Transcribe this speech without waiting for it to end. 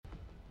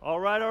All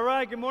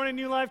right. Good morning,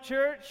 New Life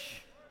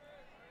Church.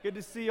 Good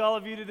to see all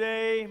of you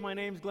today. My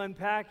name's Glenn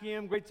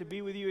Packiam. Great to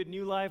be with you at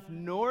New Life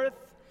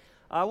North.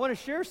 I want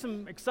to share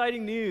some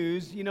exciting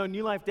news. You know,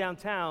 New Life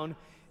Downtown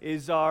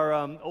is our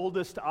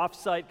oldest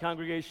off-site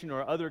congregation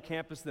or other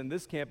campus than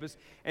this campus.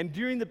 And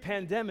during the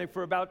pandemic,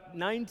 for about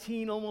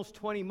 19, almost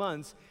 20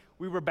 months,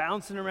 we were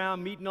bouncing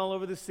around, meeting all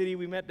over the city.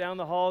 We met down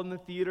the hall in the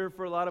theater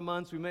for a lot of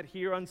months. We met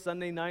here on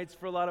Sunday nights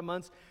for a lot of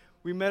months.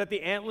 We met at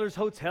the Antlers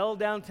Hotel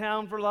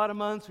downtown for a lot of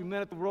months. We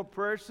met at the World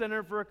Prayer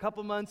Center for a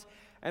couple months.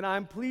 And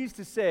I'm pleased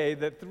to say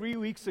that 3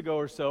 weeks ago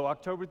or so,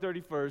 October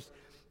 31st,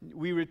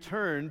 we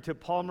returned to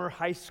Palmer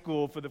High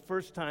School for the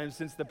first time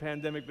since the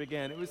pandemic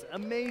began. It was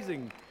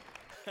amazing.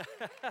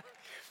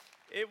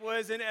 It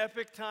was an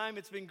epic time.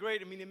 It's been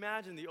great. I mean,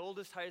 imagine the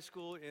oldest high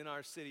school in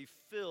our city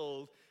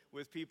filled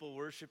with people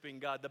worshiping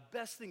God. The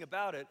best thing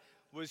about it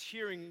was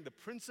hearing the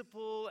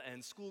principal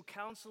and school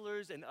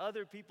counselors and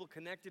other people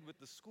connected with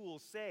the school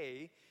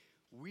say,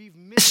 "We've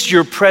missed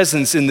your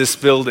presence in this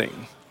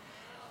building."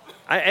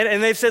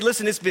 And they've said,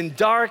 listen, it's been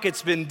dark,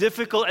 it's been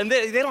difficult, and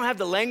they don't have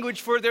the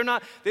language for it.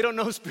 They don't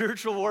know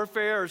spiritual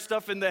warfare or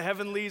stuff in the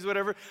heavenlies,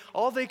 whatever.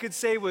 All they could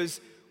say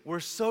was, "We're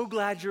so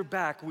glad you're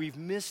back. We've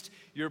missed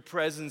your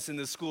presence in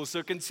the school."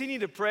 So continue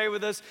to pray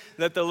with us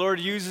that the Lord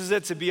uses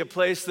it to be a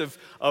place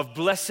of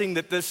blessing,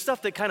 that there's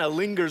stuff that kind of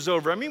lingers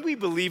over. I mean, we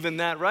believe in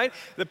that, right?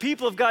 The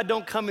people of God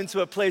don't come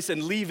into a place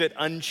and leave it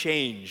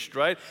unchanged,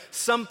 right?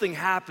 Something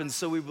happens,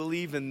 so we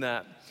believe in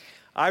that.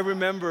 I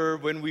remember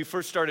when we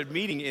first started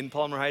meeting in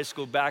Palmer High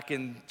School back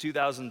in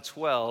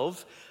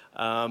 2012,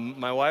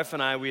 my wife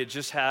and I, we had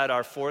just had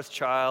our fourth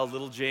child.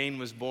 Little Jane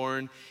was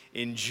born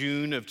in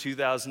June of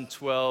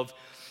 2012.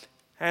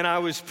 And I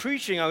was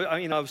preaching,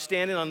 I was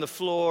standing on the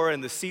floor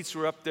and the seats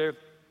were up there.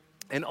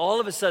 And all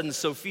of a sudden,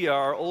 Sophia,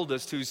 our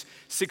oldest, who's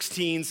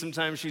 16,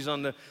 sometimes she's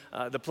on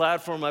the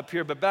platform up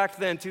here. But back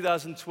then,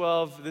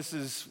 2012, this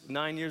is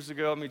 9 years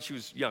ago. I mean, she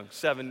was young,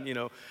 7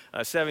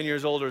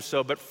 years old or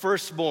so, but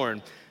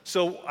firstborn.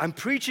 So I'm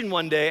preaching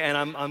one day, and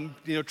I'm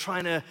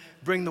trying to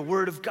bring the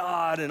Word of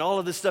God and all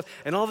of this stuff.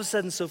 And all of a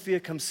sudden, Sophia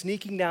comes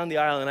sneaking down the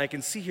aisle, and I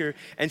can see her,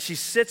 and she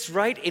sits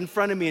right in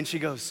front of me, and she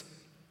goes,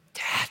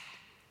 Dad.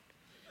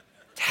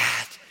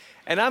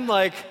 And I'm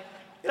like,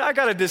 I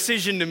got a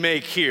decision to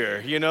make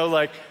here,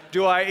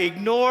 do I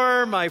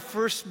ignore my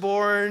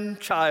firstborn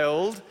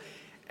child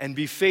and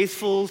be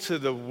faithful to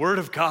the Word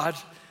of God,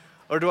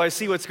 or do I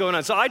see what's going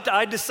on? So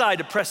I decide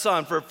to press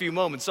on for a few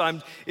moments. So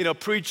I'm,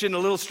 preaching a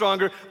little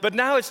stronger, but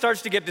now it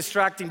starts to get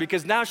distracting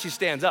because now she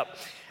stands up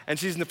and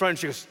she's in the front and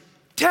she goes,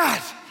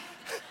 Dad!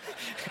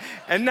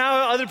 And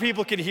now other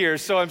people can hear,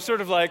 so I'm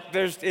sort of like,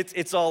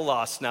 it's all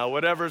lost now,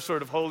 whatever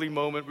sort of holy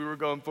moment we were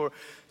going for.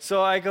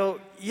 So I go,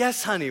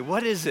 yes, honey,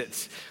 what is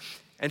it?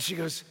 And she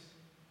goes,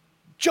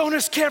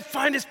 Jonas can't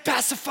find his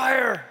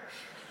pacifier.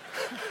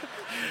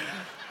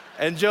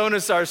 And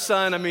Jonas, our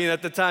son,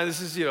 at the time,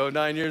 this is,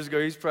 9 years ago,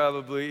 he was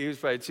probably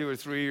 2 or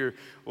 3 or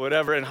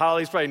whatever, and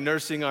Holly's probably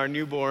nursing our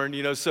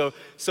newborn, so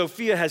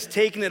Sophia has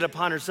taken it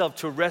upon herself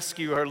to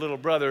rescue her little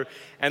brother.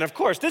 And of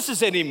course, this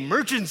is an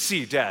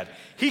emergency, Dad.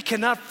 He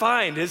cannot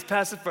find his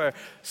pacifier.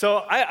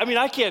 So,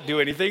 I can't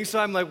do anything, so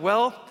I'm like,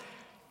 well,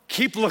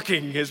 keep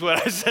looking is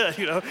what I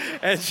said,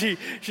 And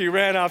she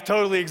ran off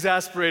totally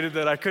exasperated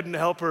that I couldn't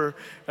help her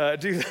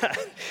do that.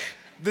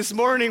 This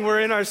morning, we're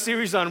in our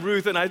series on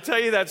Ruth, and I tell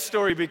you that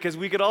story because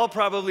we could all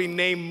probably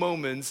name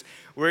moments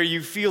where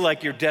you feel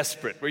like you're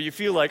desperate, where you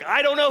feel like,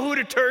 I don't know who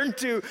to turn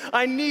to,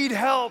 I need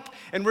help.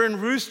 And we're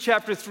in Ruth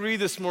chapter 3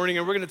 this morning,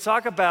 and we're going to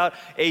talk about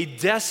a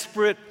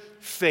desperate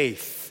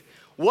faith.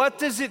 What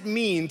does it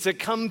mean to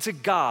come to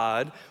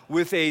God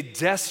with a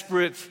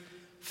desperate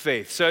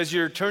faith? So as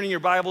you're turning your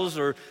Bibles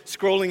or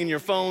scrolling in your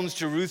phones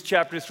to Ruth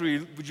chapter 3,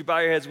 would you bow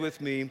your heads with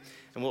me,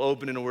 and we'll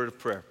open in a word of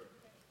prayer.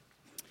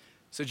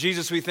 So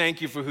Jesus, we thank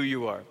you for who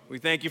you are. We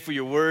thank you for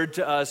your word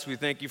to us. We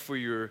thank you for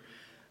your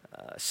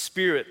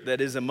spirit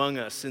that is among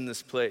us in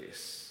this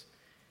place.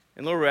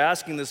 And Lord, we're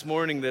asking this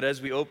morning that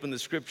as we open the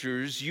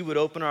scriptures, you would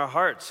open our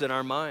hearts and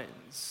our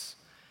minds.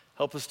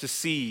 Help us to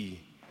see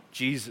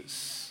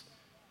Jesus,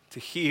 to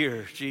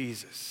hear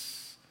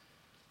Jesus.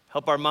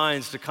 Help our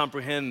minds to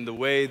comprehend the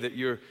way that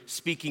you're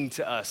speaking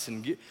to us,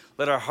 and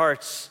let our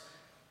hearts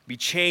be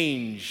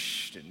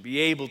changed and be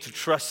able to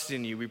trust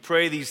in you. We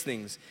pray these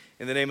things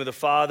in the name of the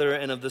Father,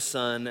 and of the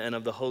Son, and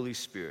of the Holy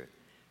Spirit.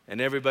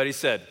 And everybody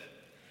said,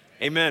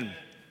 Amen.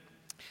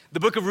 The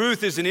book of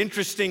Ruth is an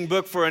interesting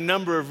book for a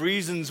number of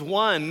reasons.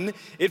 One,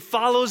 it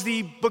follows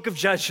the book of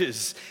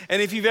Judges.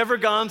 And if you've ever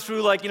gone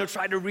through,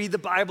 tried to read the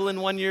Bible in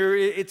 1 year,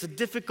 it's a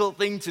difficult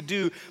thing to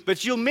do.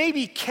 But you'll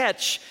maybe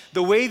catch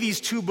the way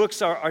these two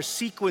books are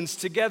sequenced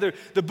together.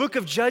 The book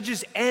of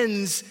Judges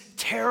ends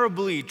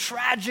terribly,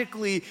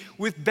 tragically,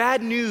 with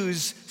bad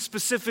news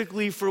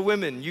specifically for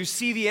women. You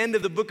see the end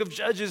of the book of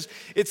Judges.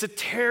 It's a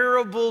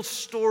terrible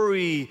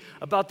story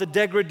about the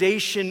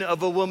degradation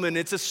of a woman.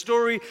 It's a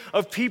story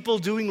of people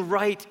doing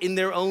right in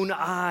their own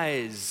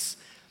eyes.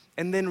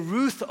 And then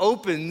Ruth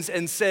opens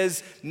and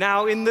says,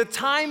 now in the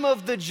time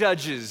of the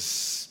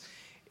judges,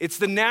 It's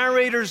the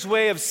narrator's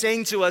way of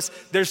saying to us,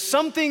 there's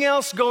something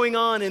else going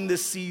on in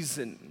this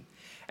season.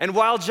 And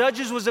while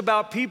Judges was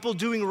about people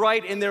doing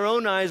right in their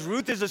own eyes,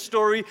 Ruth is a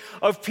story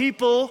of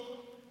people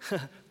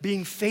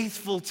being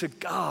faithful to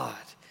God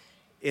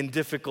in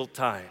difficult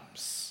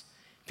times.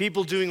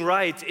 People doing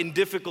right in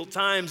difficult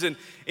times. And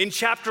in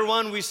chapter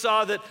 1, we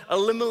saw that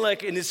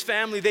Elimelech and his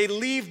family, they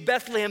leave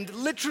Bethlehem.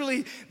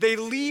 Literally, they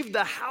leave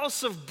the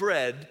house of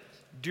bread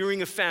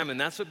during a famine.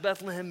 That's what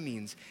Bethlehem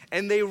means.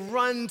 And they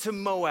run to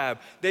Moab.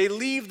 They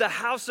leave the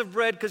house of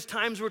bread because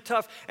times were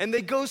tough, and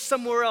they go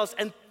somewhere else,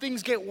 and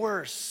things get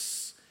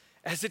worse.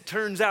 As it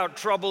turns out,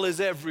 trouble is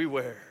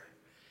everywhere.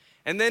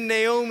 And then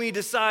Naomi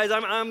decides,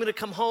 I'm going to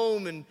come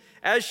home. And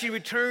as she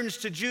returns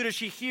to Judah,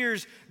 she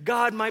hears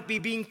God might be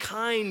being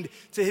kind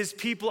to his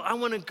people. I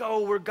want to go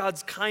where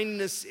God's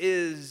kindness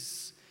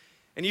is.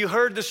 And you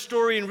heard the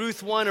story in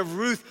Ruth 1 of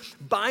Ruth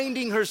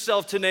binding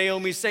herself to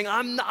Naomi, saying,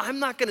 I'm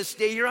not going to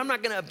stay here. I'm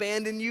not going to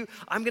abandon you.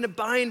 I'm going to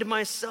bind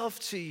myself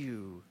to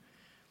you.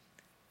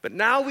 But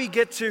now we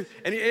get to,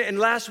 and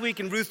last week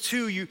in Ruth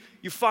 2, you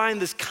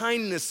find this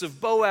kindness of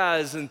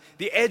Boaz and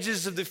the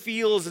edges of the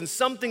fields, and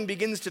something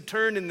begins to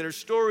turn in their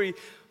story.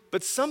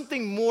 But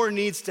something more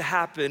needs to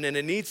happen, and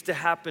it needs to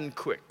happen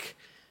quick.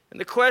 And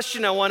the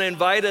question I want to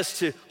invite us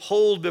to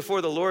hold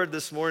before the Lord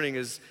this morning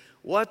is,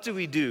 what do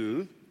we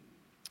do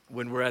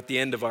when we're at the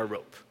end of our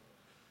rope?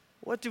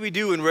 What do we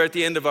do when we're at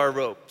the end of our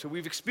rope? So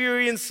we've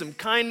experienced some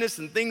kindness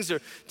and things are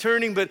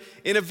turning, but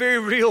in a very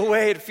real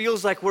way, it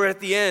feels like we're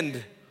at the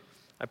end.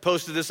 I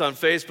posted this on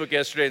Facebook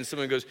yesterday and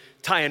someone goes,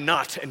 tie a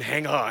knot and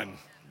hang on.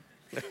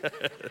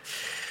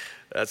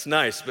 That's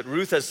nice, but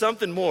Ruth has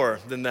something more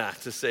than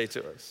that to say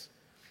to us.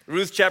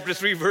 Ruth chapter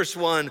 3, verse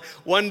 1.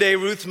 One day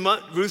Ruth's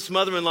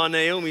mother-in-law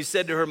Naomi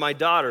said to her, my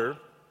daughter,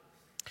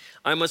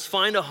 I must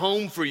find a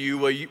home for you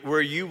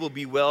where you will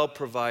be well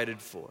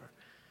provided for.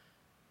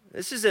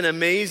 This is an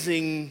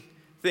amazing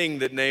thing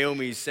that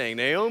Naomi is saying.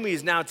 Naomi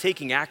is now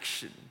taking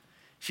action.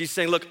 She's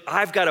saying, look,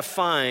 I've got to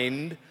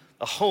find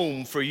a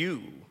home for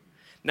you.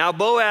 Now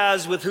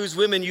Boaz, with whose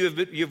women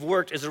you've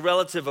worked, is a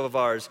relative of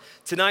ours.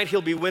 Tonight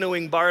he'll be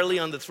winnowing barley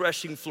on the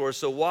threshing floor.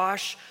 So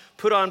wash,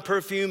 put on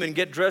perfume, and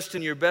get dressed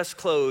in your best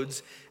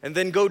clothes, and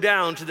then go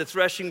down to the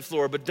threshing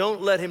floor. But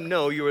don't let him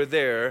know you are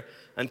there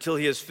until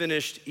he has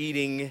finished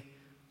eating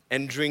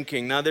and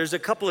drinking. Now, there's a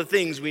couple of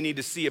things we need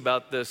to see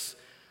about this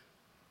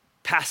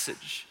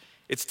passage.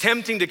 It's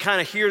tempting to kind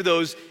of hear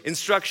those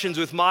instructions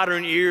with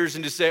modern ears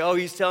and to say, oh,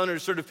 he's telling her to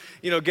sort of,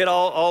 get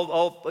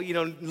all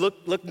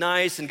look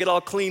nice and get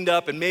all cleaned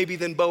up, and maybe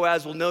then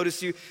Boaz will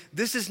notice you.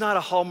 This is not a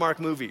Hallmark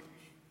movie.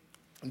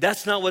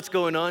 That's not what's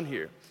going on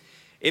here.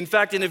 In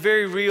fact, in a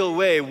very real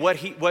way,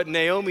 what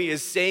Naomi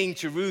is saying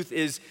to Ruth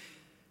is,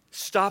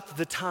 stop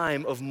the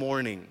time of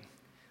mourning.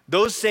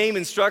 Those same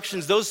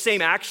instructions, those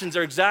same actions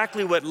are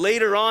exactly what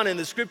later on in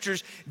the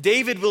scriptures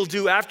David will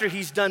do after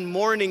he's done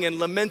mourning and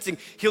lamenting.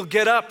 He'll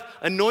get up,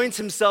 anoint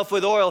himself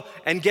with oil,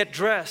 and get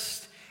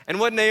dressed. And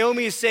what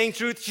Naomi is saying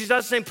to Ruth, she's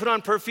not saying put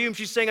on perfume,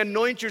 she's saying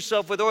anoint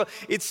yourself with oil.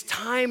 It's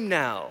time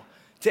now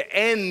to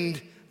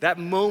end that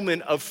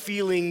moment of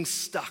feeling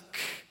stuck.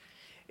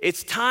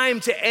 It's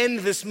time to end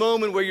this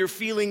moment where you're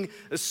feeling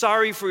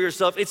sorry for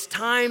yourself. It's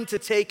time to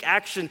take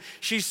action.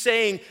 She's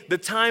saying the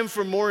time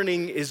for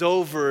mourning is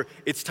over.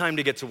 It's time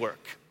to get to work.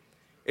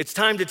 It's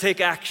time to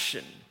take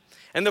action.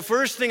 And the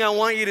first thing I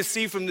want you to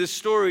see from this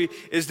story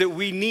is that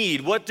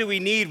what do we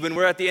need when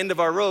we're at the end of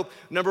our rope?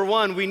 Number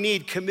one, we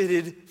need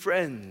committed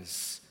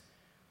friends.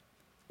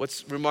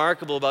 What's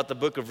remarkable about the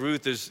book of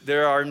Ruth is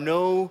there are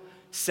no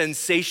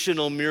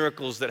sensational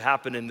miracles that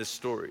happen in this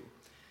story.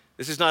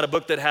 This is not a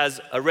book that has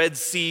a Red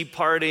Sea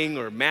parting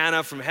or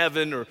manna from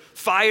heaven or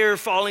fire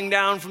falling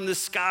down from the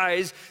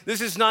skies. This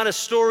is not a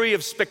story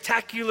of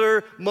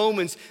spectacular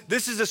moments.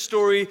 This is a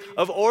story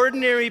of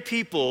ordinary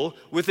people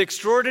with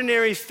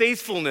extraordinary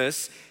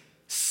faithfulness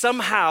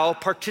somehow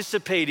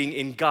participating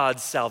in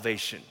God's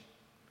salvation.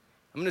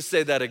 I'm going to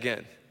say that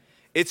again.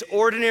 It's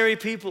ordinary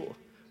people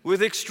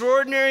with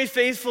extraordinary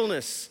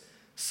faithfulness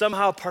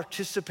somehow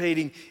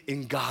participating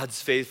in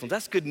God's faithfulness.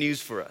 That's good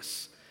news for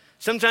us.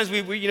 Sometimes we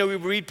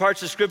read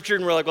parts of scripture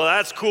and we're like, well,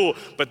 that's cool,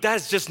 but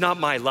that's just not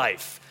my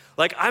life.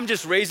 Like, I'm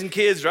just raising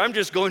kids, or I'm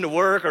just going to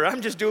work, or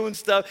I'm just doing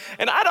stuff.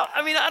 And I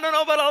don't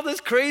know about all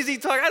this crazy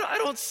talk. I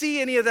don't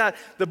see any of that.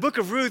 The book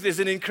of Ruth is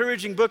an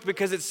encouraging book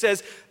because it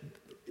says,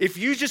 if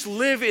you just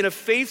live in a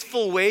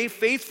faithful way,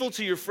 faithful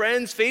to your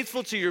friends,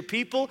 faithful to your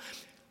people,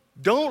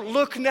 don't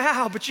look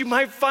now, but you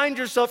might find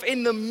yourself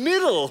in the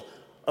middle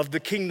of the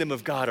kingdom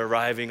of God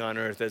arriving on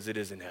earth as it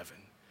is in heaven.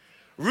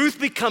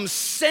 Ruth becomes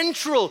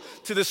central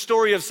to the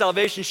story of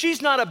salvation.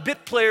 She's not a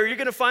bit player. You're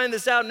going to find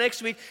this out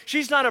next week.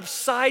 She's not a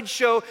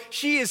sideshow.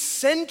 She is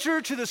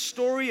center to the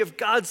story of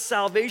God's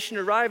salvation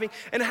arriving.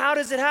 And how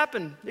does it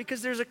happen?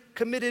 Because there's a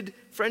committed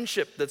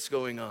friendship that's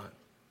going on.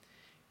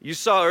 You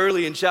saw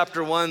early in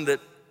chapter 1 that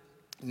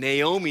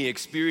Naomi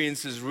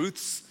experiences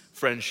Ruth's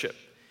friendship.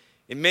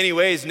 In many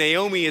ways,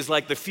 Naomi is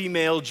like the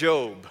female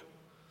Job.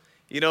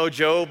 You know,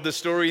 Job, the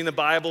story in the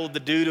Bible,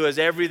 the dude who has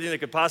everything that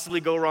could possibly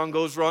go wrong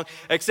goes wrong,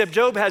 except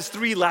Job has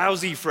 3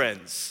 lousy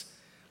friends.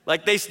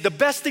 Like the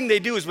best thing they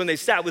do is when they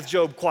sat with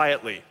Job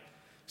quietly.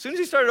 As soon as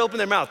he started to open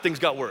their mouth, things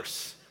got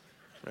worse.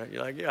 Right?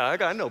 You're like, yeah,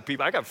 I know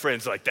people, I got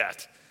friends like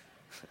that.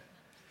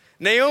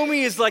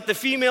 Naomi is like the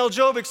female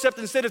Job, except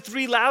instead of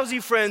 3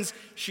 lousy friends,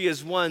 she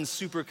has 1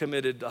 super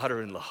committed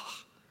daughter-in-law.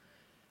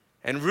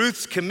 And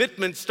Ruth's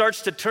commitment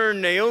starts to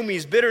turn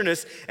Naomi's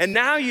bitterness, and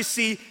now you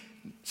see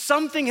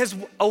something has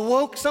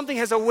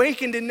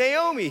awakened in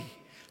Naomi.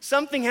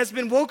 Something has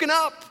been woken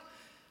up,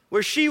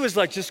 where she was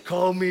like, just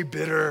call me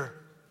bitter.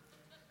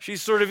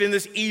 She's sort of in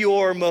this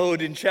Eeyore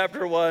mode in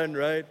chapter 1,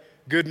 right?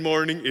 Good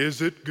morning,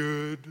 is it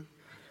good?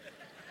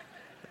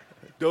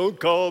 Don't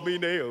call me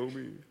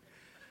Naomi.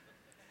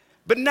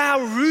 But now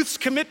Ruth's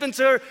commitment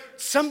to her,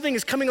 something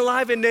is coming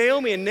alive in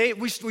Naomi. And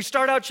we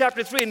start out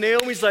chapter 3, and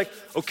Naomi's like,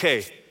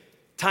 okay,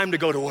 time to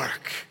go to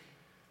work.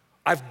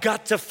 I've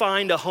got to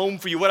find a home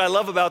for you. What I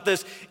love about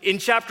this, in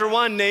chapter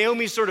 1,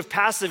 Naomi's sort of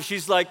passive.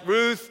 She's like,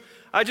 Ruth,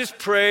 I just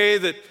pray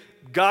that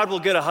God will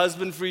get a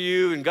husband for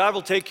you and God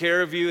will take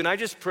care of you, and I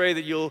just pray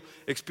that you'll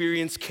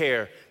experience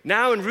care.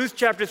 Now in Ruth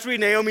chapter 3,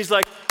 Naomi's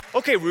like,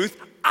 okay, Ruth,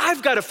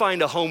 I've got to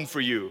find a home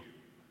for you.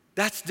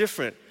 That's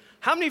different.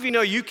 How many of you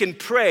know you can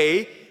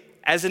pray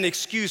as an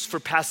excuse for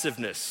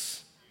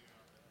passiveness?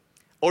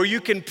 Or you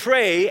can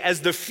pray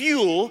as the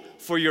fuel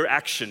for your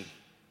action.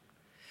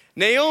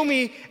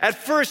 Naomi, at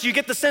first, you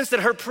get the sense that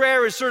her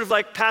prayer is sort of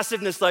like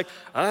passiveness, like,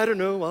 I don't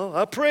know,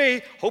 I'll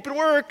pray, hope it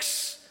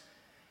works.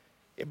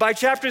 By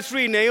chapter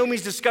 3,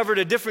 Naomi's discovered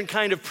a different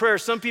kind of prayer.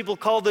 Some people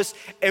call this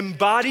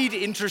embodied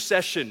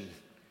intercession,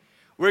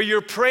 where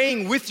you're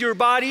praying with your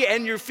body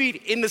and your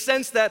feet in the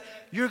sense that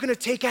you're gonna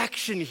take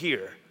action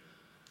here.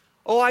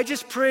 Oh, I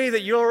just pray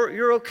that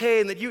you're okay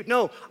and that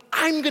no,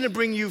 I'm gonna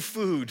bring you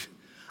food.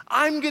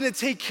 I'm gonna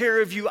take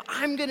care of you.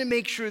 I'm gonna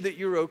make sure that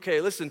you're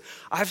okay. Listen,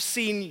 I've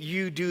seen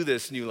you do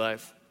this, New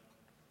Life.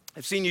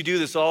 I've seen you do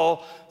this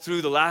all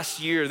through the last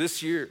year,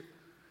 this year.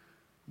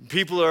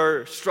 People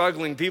are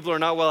struggling, people are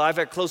not well. I've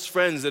had close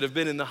friends that have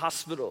been in the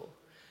hospital.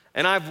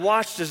 And I've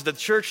watched as the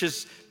church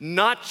has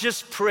not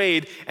just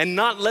prayed and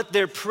not let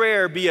their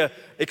prayer be an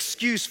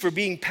excuse for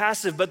being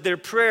passive, but their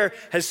prayer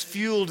has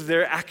fueled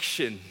their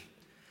action.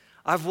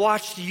 I've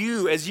watched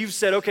you as you've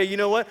said, okay, you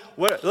know what?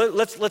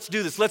 Let's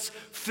do this. Let's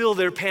fill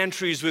their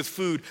pantries with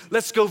food.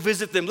 Let's go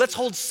visit them. Let's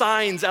hold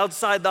signs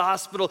outside the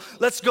hospital.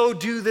 Let's go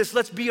do this.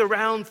 Let's be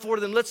around for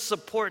them. Let's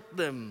support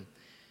them.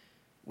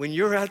 When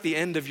you're at the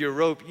end of your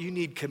rope, you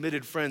need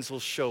committed friends who'll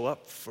show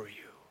up for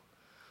you,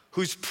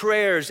 whose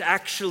prayers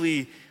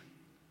actually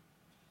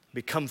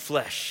become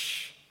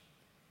flesh.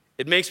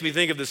 It makes me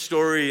think of the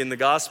story in the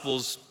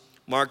Gospels,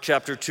 Mark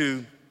chapter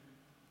 2,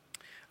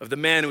 of the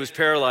man who was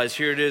paralyzed.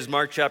 Here it is,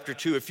 Mark chapter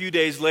 2. A few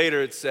days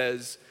later, it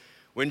says,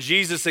 when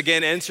Jesus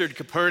again entered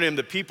Capernaum,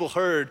 the people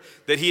heard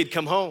that he had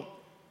come home.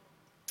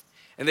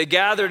 And they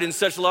gathered in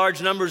such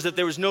large numbers that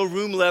there was no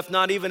room left,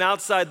 not even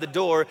outside the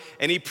door,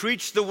 and he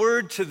preached the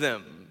word to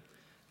them.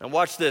 Now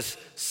watch this.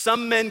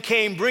 Some men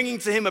came bringing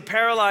to him a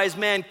paralyzed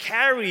man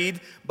carried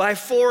by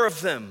 4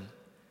 of them.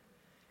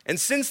 And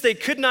since they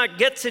could not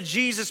get to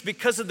Jesus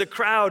because of the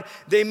crowd,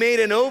 they made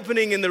an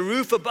opening in the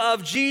roof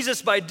above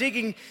Jesus by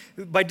digging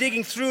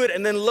through it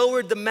and then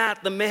lowered the mat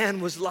the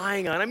man was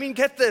lying on. I mean,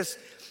 get this.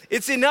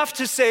 It's enough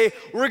to say,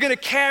 we're gonna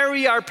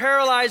carry our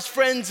paralyzed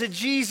friend to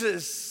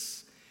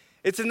Jesus.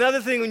 It's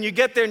another thing when you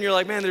get there and you're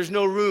like, man, there's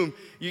no room.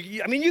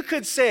 You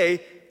could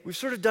say, we've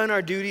sort of done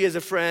our duty as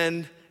a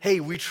friend. Hey,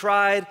 we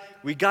tried,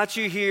 we got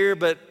you here,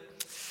 but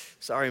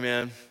sorry,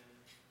 man.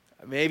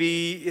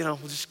 Maybe, we'll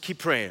just keep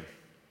praying.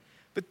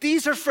 But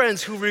these are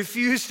friends who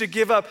refuse to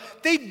give up.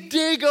 They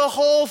dig a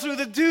hole through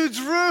the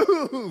dude's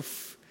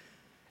roof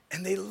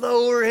and they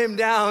lower him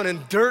down,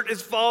 and dirt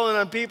is falling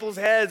on people's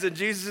heads, and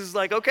Jesus is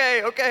like,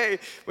 okay.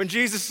 When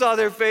Jesus saw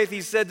their faith,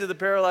 he said to the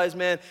paralyzed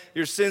man,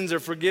 your sins are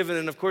forgiven.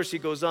 And of course he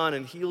goes on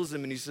and heals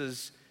him, and he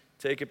says,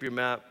 take up your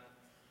mat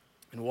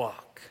and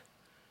walk.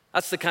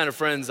 That's the kind of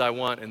friends I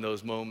want in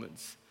those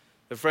moments.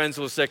 The friends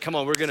who will say, come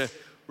on, we're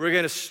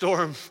gonna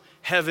storm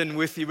heaven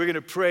with you. We're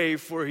gonna pray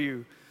for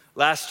you.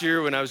 Last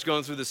year when I was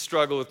going through the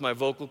struggle with my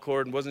vocal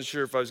cord and wasn't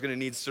sure if I was gonna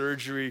need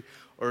surgery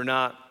or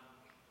not,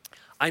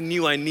 I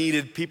knew I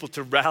needed people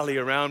to rally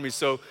around me.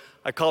 So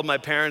I called my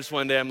parents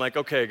one day. I'm like,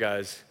 okay,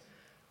 guys,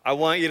 I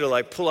want you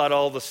to pull out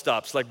all the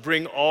stops,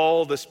 bring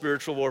all the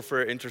spiritual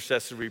warfare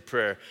intercessory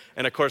prayer.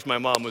 And of course my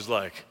mom was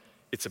like,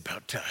 it's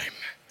about time.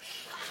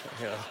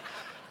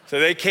 So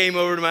they came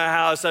over to my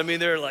house.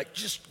 They're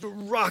just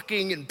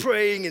rocking and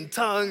praying in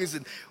tongues,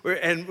 and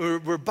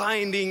we're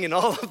binding and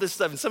all of this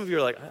stuff. And some of you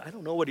are like, I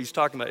don't know what he's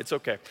talking about. It's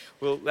okay.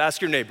 We'll ask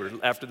your neighbor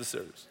after the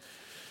service.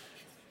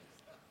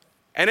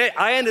 And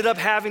I ended up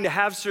having to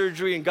have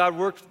surgery, and God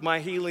worked my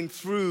healing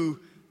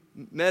through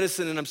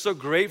medicine, and I'm so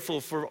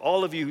grateful for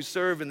all of you who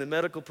serve in the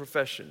medical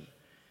profession.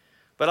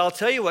 But I'll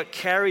tell you what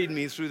carried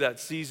me through that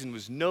season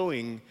was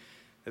knowing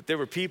that there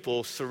were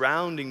people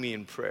surrounding me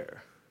in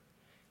prayer.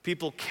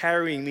 People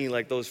carrying me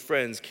like those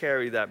friends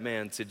carry that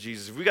man to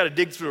Jesus. If we got to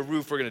dig through a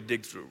roof, we're going to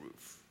dig through a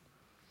roof.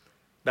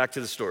 Back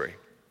to the story.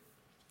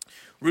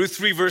 Ruth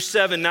 3, verse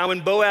 7, now when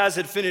Boaz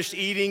had finished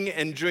eating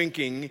and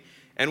drinking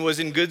and was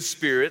in good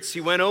spirits, he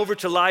went over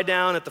to lie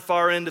down at the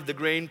far end of the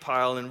grain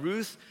pile, and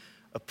Ruth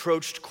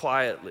approached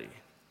quietly,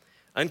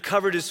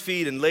 uncovered his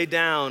feet and lay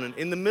down, and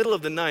in the middle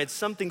of the night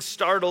something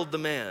startled the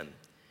man.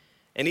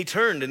 And he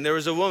turned, and there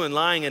was a woman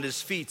lying at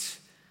his feet.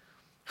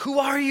 Who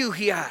are you?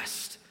 He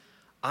asked.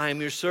 I am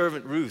your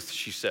servant Ruth,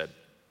 she said.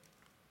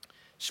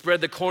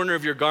 Spread the corner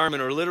of your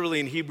garment, or literally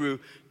in Hebrew,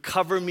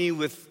 cover me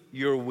with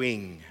your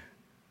wing,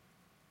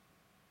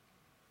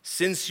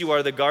 since you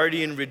are the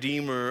guardian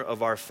redeemer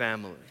of our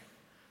family.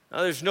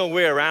 Now, there's no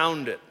way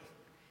around it.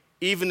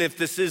 Even if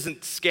this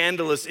isn't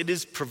scandalous, it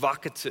is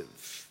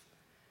provocative.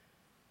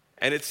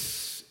 And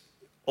it's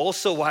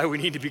also why we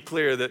need to be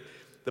clear that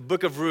the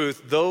book of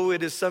Ruth, though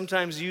it is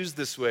sometimes used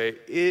this way,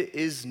 it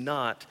is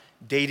not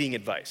dating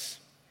advice.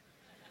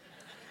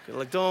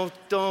 Like,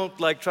 don't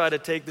like try to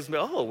take this,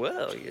 oh,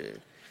 well, yeah.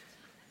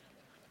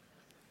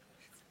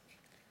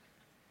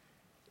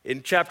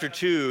 In chapter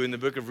 2 in the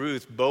book of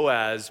Ruth,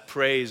 Boaz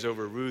prays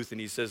over Ruth, and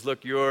he says,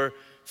 look, your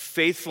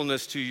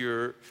faithfulness to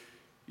your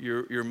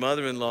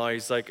mother-in-law,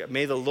 he's like,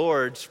 may the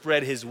Lord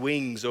spread his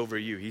wings over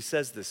you. He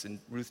says this in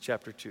Ruth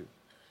chapter 2.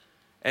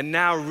 And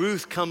now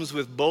Ruth comes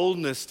with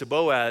boldness to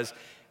Boaz,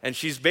 and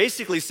she's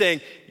basically saying,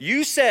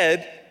 you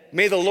said,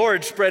 may the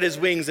Lord spread his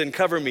wings and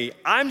cover me.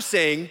 I'm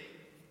saying,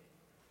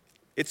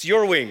 it's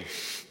your wing.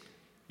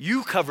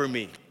 You cover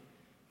me.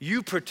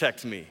 You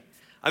protect me.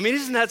 I mean,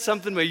 isn't that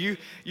something where you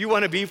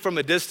want to be from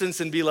a distance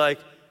and be like,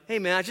 hey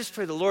man, I just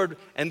pray the Lord,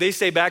 and they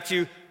say back to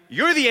you,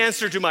 you're the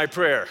answer to my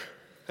prayer.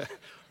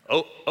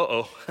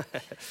 Well,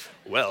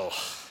 I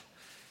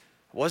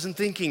wasn't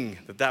thinking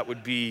that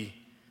would be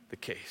the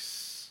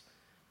case.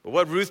 But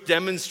what Ruth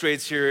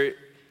demonstrates here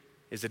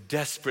is a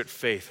desperate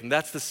faith, and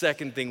that's the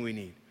second thing we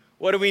need.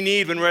 What do we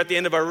need when we're at the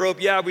end of our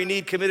rope? Yeah, we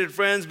need committed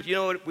friends, but you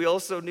know what we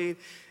also need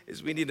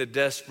is we need a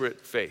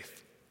desperate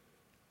faith.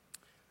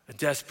 A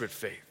desperate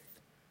faith.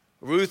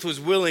 Ruth was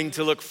willing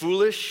to look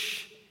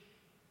foolish,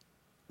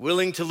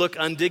 willing to look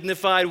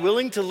undignified,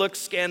 willing to look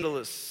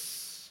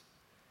scandalous.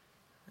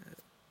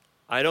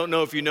 I don't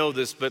know if you know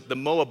this, but the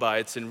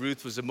Moabites, and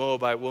Ruth was a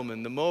Moabite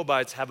woman, the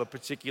Moabites have a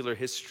particular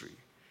history.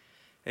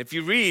 If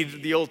you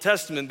read the Old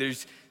Testament,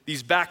 there's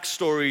these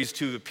backstories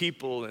to the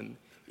people, and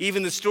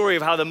even the story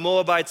of how the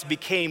Moabites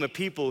became a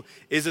people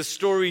is a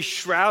story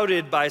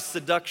shrouded by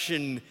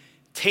seduction,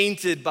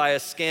 tainted by a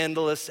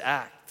scandalous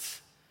act.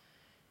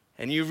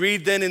 And you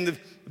read then in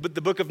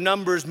the book of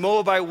Numbers,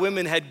 Moabite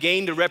women had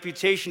gained a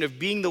reputation of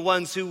being the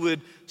ones who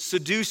would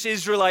seduce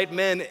Israelite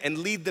men and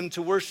lead them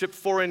to worship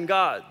foreign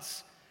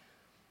gods.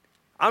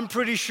 I'm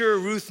pretty sure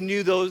Ruth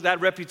knew that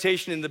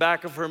reputation in the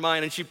back of her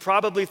mind, and she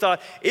probably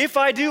thought, if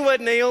I do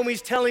what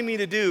Naomi's telling me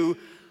to do,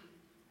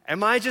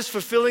 am I just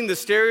fulfilling the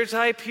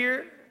stereotype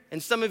here?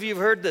 And some of you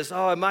have heard this,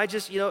 am I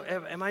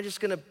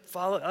just gonna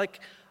follow? Like,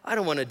 I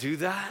don't wanna do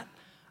that.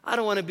 I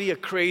don't wanna be a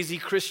crazy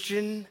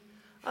Christian.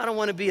 I don't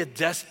want to be a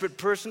desperate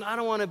person. I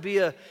don't want to be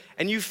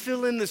and you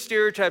fill in the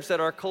stereotypes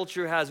that our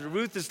culture has.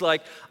 Ruth is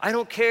like, I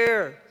don't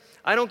care.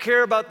 I don't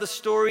care about the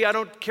story. I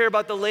don't care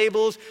about the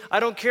labels.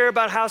 I don't care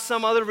about how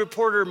some other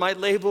reporter might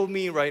label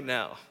me right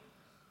now.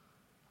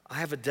 I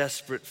have a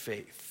desperate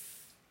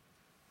faith.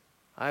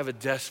 I have a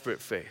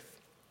desperate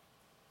faith.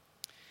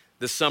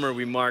 This summer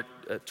we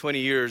marked 20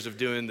 years of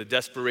doing the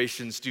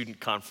Desperation Student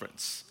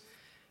Conference.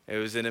 It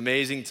was an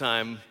amazing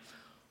time.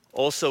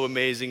 Also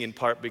amazing in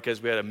part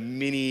because we had a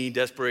mini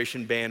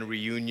Desperation Band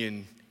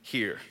reunion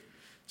here.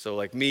 So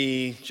like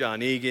me,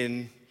 John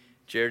Egan,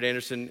 Jared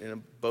Anderson in a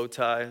bow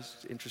tie,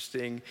 it's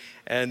interesting.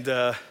 And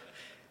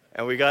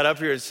we got up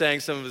here and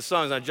sang some of the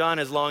songs. Now John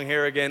has long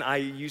hair again. I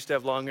used to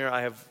have long hair.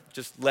 I have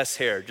just less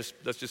hair.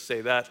 Let's just say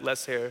that,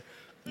 less hair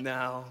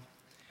now.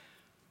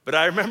 But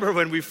I remember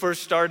when we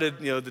first started,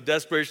 the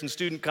Desperation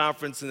Student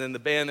Conference, and then the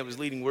band that was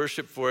leading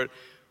worship for it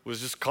was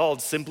just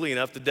called simply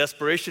enough the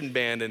Desperation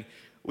Band. And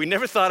we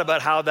never thought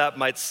about how that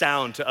might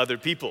sound to other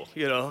people,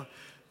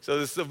 So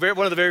this is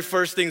one of the very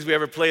first things we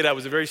ever played at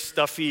was a very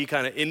stuffy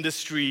kind of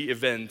industry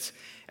event.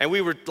 And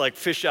we were like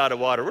fish out of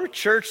water. We're a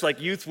church,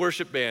 like youth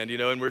worship band,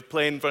 and we're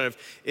playing in front of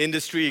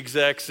industry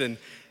execs. And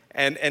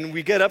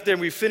we get up there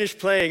and we finish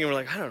playing and we're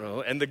like, I don't know.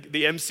 And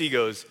the MC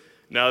goes,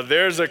 now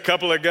there's a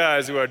couple of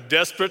guys who are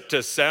desperate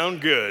to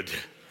sound good.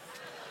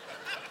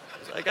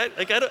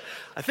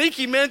 I think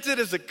he meant it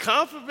as a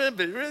compliment,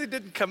 but it really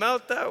didn't come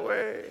out that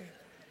way.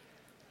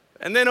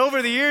 And then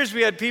over the years,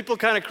 we had people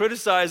kind of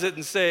criticize it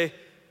and say,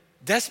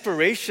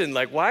 desperation,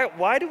 like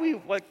why do we,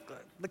 like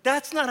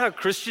that's not how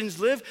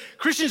Christians live.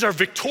 Christians are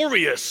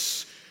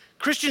victorious.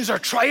 Christians are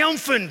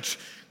triumphant.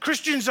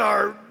 Christians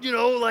are,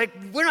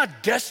 we're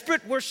not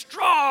desperate, we're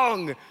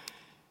strong.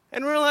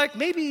 And we're like,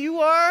 maybe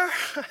you are.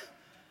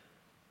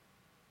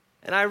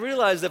 And I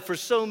realize that for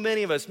so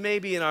many of us,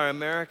 maybe in our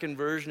American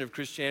version of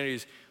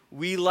Christianity,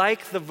 we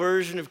like the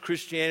version of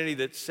Christianity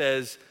that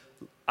says,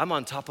 I'm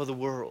on top of the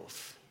world.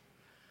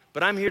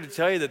 But I'm here to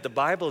tell you that the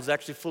Bible is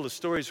actually full of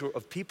stories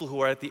of people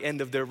who are at the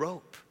end of their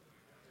rope,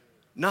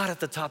 not at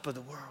the top of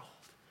the world.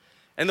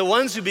 And the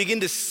ones who begin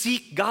to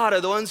seek God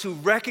are the ones who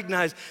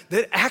recognize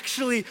that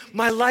actually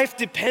my life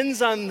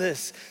depends on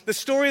this. The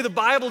story of the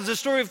Bible is a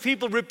story of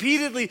people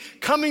repeatedly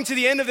coming to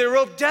the end of their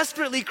rope,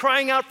 desperately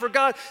crying out for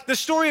God. The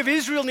story of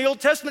Israel in the Old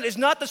Testament is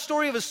not the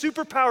story of a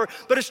superpower,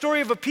 but a story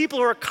of a people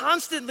who are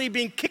constantly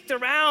being kicked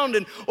around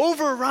and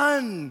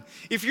overrun.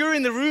 If you're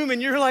in the room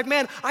and you're like,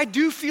 man, I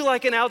do feel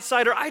like an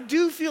outsider. I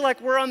do feel like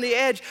we're on the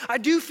edge. I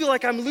do feel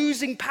like I'm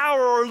losing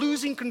power or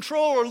losing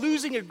control or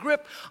losing a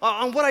grip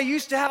on what I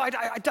used to have.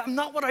 I'm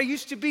not what I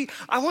used to be.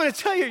 I want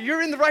to tell you,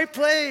 you're in the right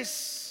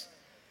place.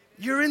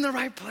 You're in the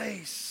right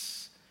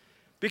place.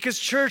 Because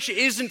church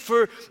isn't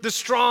for the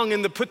strong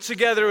and the put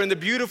together and the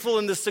beautiful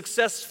and the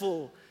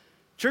successful.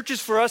 Church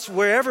is for us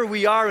wherever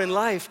we are in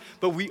life,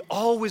 but we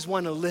always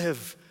want to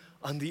live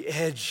on the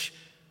edge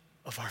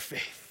of our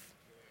faith.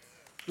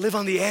 Live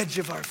on the edge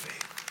of our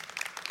faith.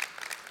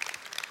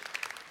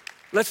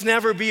 Let's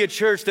never be a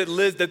church that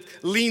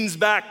leans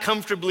back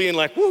comfortably and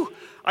like, whoo,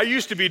 I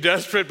used to be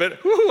desperate,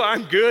 but whoo,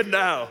 I'm good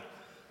now.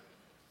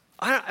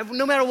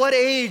 No matter what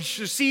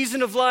age or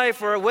season of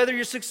life or whether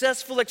you're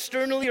successful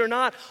externally or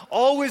not,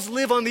 always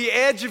live on the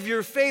edge of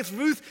your faith.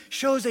 Ruth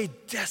shows a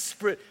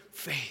desperate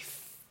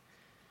faith.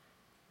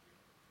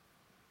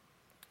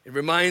 It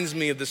reminds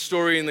me of the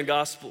story in the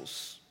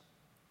Gospels.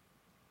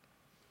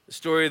 The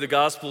story of the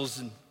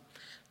Gospels in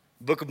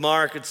the book of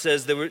Mark, it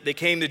says they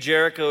came to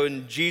Jericho,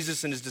 and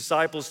Jesus and his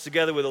disciples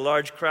together with a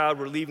large crowd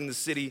were leaving the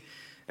city,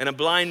 and a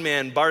blind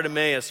man,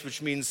 Bartimaeus,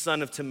 which means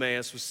son of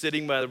Timaeus, was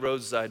sitting by the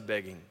roadside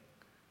begging.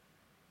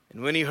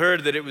 And when he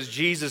heard that it was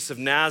Jesus of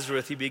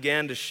Nazareth, he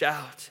began to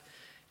shout,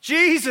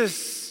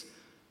 Jesus,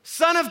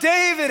 Son of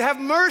David, have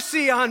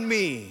mercy on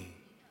me.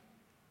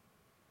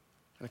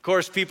 And of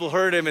course, people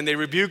heard him and they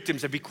rebuked him,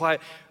 said, be quiet.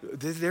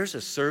 There's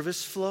a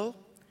service flow,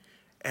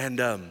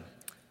 and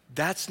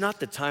that's not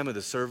the time of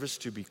the service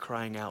to be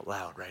crying out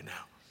loud right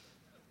now.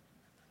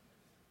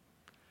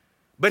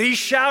 But he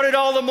shouted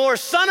all the more,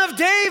 Son of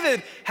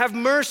David, have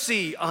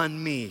mercy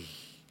on me.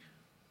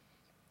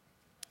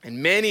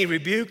 And many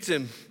rebuked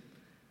him.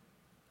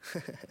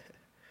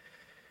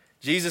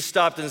 Jesus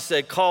stopped and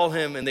said, call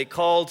him. And they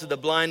called to the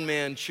blind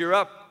man, cheer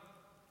up,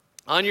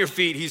 on your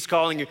feet, he's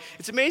calling you.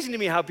 It's amazing to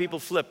me how people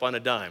flip on a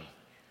dime.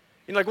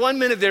 Like 1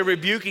 minute they're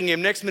rebuking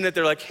him, next minute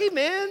they're like, hey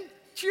man,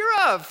 cheer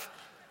up.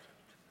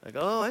 Like,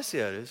 oh, I see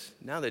how it is.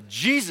 Now that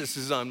Jesus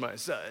is on my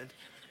side.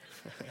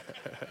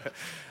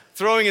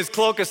 Throwing his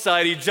cloak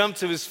aside, he jumped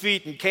to his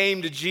feet and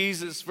came to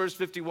Jesus. Verse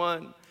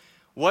 51,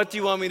 what do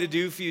you want me to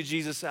do for you?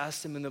 Jesus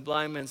asked him, and the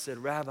blind man said,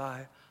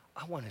 Rabbi,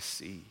 I want to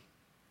see.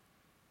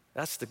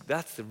 That's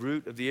the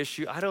root of the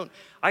issue.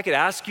 I could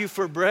ask you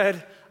for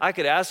bread. I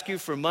could ask you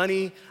for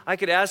money. I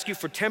could ask you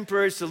for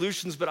temporary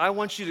solutions, but I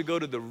want you to go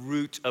to the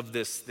root of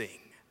this thing.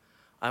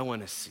 I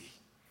want to see.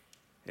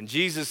 And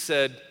Jesus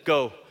said,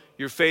 go,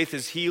 your faith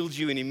has healed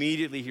you. And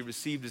immediately he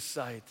received his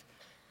sight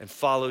and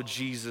followed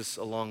Jesus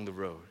along the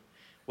road.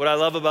 What I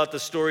love about the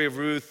story of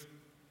Ruth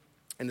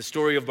and the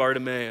story of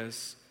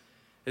Bartimaeus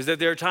is that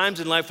there are times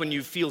in life when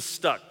you feel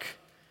stuck,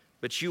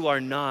 but you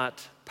are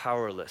not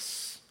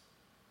powerless.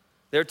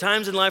 There are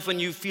times in life when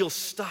you feel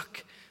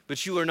stuck,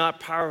 but you are not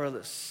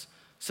powerless.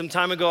 Some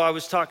time ago, I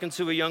was talking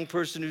to a young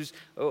person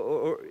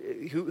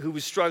who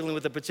was struggling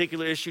with a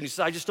particular issue, and he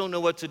said, I just don't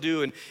know what to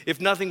do, and if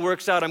nothing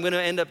works out, I'm going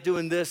to end up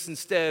doing this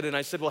instead. And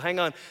I said, well, hang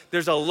on.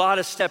 There's a lot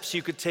of steps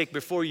you could take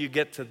before you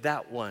get to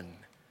that one.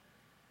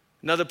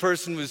 Another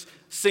person was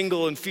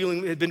single and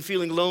had been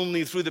feeling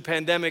lonely through the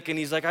pandemic, and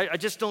he's like, I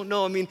just don't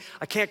know. I mean,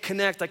 I can't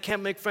connect. I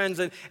can't make friends,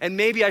 and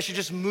maybe I should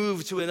just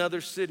move to another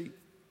city.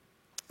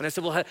 And I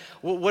said, well,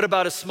 what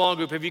about a small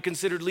group? Have you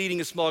considered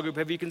leading a small group?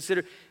 Have you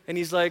considered? And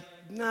he's like,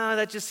 nah,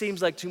 that just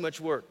seems like too much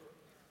work.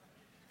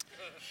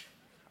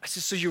 I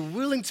said, so you're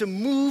willing to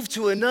move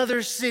to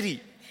another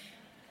city,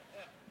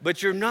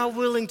 but you're not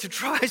willing to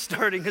try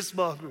starting a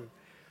small group.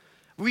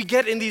 We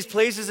get in these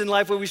places in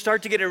life where we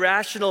start to get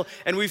irrational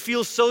and we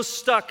feel so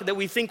stuck that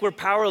we think we're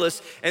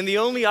powerless, and the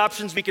only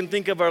options we can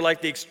think of are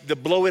like the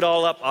blow it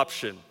all up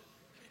option.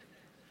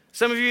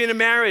 Some of you in a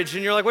marriage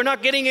and you're like, we're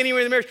not getting anywhere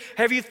in the marriage.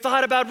 Have you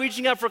thought about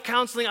reaching out for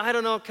counseling? I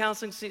don't know,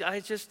 counseling,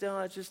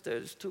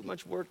 there's too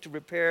much work to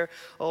repair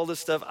all this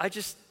stuff.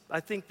 I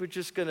think we're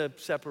just gonna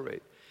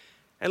separate.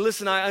 And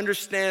listen, I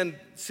understand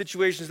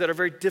situations that are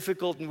very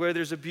difficult and where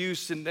there's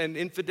abuse and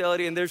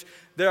infidelity, and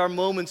there are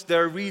moments,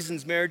 there are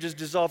reasons marriages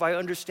dissolve. I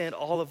understand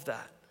all of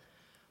that.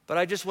 But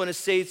I just wanna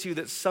say to you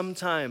that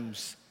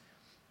sometimes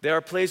there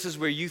are places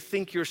where you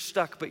think you're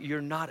stuck, but you're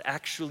not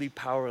actually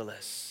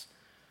powerless.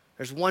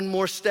 There's one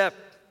more step.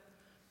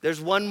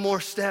 There's one more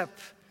step.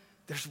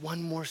 There's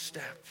one more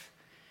step.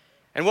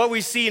 And what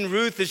we see in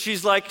Ruth is she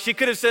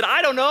could have said,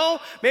 I don't know,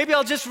 maybe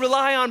I'll just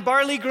rely on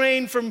barley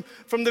grain from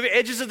the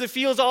edges of the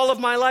fields all of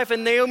my life.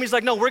 And Naomi's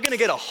like, no, we're gonna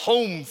get a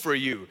home for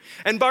you.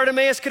 And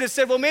Bartimaeus could have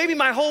said, well, maybe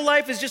my whole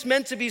life is just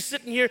meant to be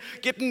sitting here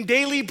getting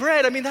daily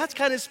bread. I mean, that's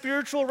kind of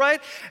spiritual,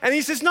 right? And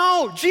he says,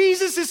 no,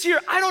 Jesus is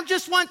here. I don't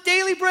just want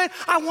daily bread.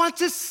 I want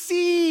to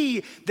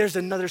see. There's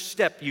another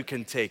step you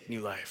can take, New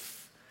Life.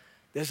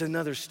 There's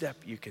another step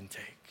you can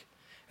take.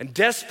 And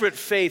desperate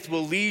faith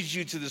will lead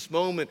you to this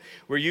moment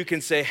where you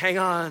can say, hang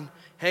on,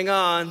 hang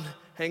on,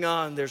 hang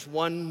on. There's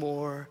one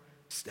more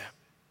step.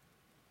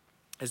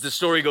 As the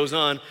story goes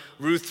on,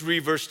 Ruth 3,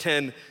 verse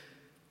 10,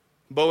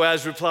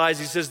 Boaz replies,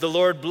 he says, the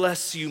Lord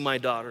bless you, my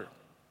daughter.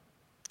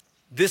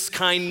 This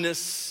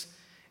kindness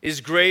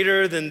is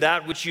greater than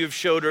that which you have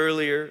showed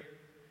earlier.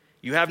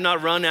 You have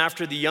not run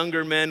after the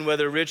younger men,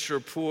 whether rich or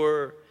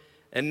poor.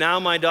 And now,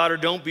 my daughter,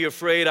 don't be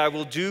afraid. I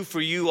will do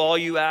for you all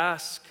you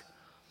ask.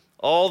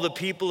 All the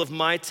people of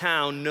my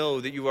town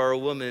know that you are a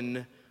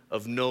woman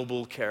of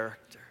noble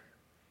character.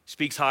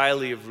 Speaks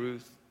highly of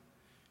Ruth.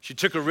 She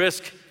took a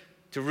risk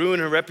to ruin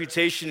her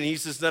reputation, and he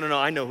says, no,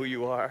 I know who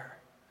you are.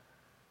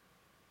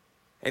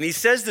 And he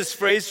says this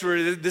phrase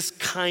for this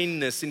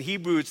kindness. In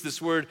Hebrew, it's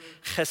this word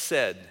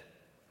chesed.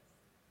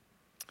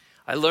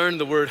 I learned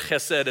the word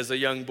chesed as a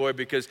young boy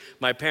because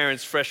my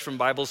parents, fresh from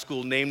Bible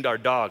school, named our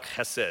dog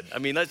Chesed. I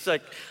mean, that's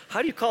like,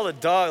 how do you call a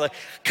dog? Like,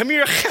 come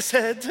here,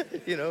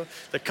 Chesed. You know,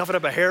 they're covering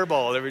up a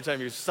hairball every time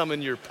you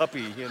summon your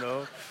puppy, you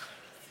know.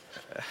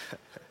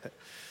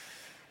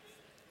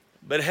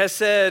 But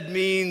Chesed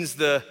means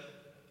the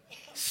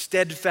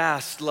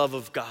steadfast love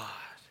of God.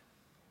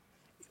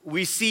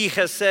 We see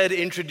Chesed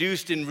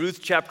introduced in Ruth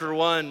chapter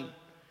 1.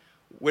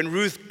 When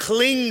Ruth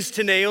clings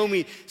to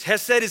Naomi,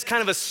 Chesed is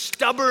kind of a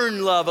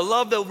stubborn love, a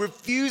love that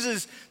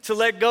refuses to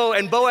let go.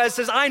 And Boaz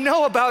says, I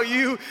know about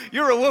you.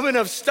 You're a woman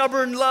of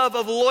stubborn love,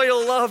 of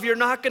loyal love. You're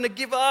not going to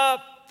give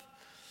up.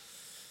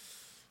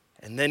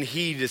 And then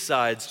he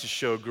decides to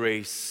show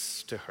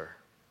grace to her.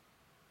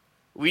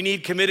 We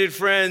need committed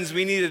friends.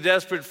 We need a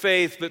desperate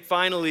faith. But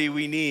finally,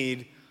 we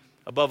need,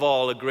 above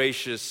all, a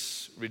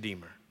gracious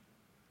Redeemer.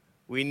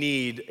 We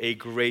need a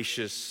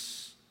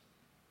gracious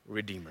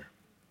Redeemer.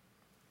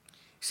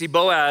 See,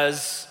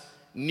 Boaz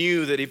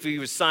knew that if he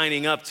was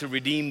signing up to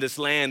redeem this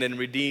land and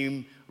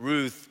redeem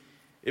Ruth,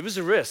 it was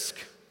a risk.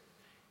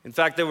 In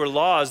fact, there were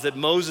laws that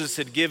Moses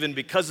had given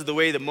because of the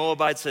way the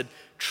Moabites had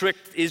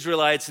tricked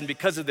Israelites and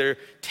because of their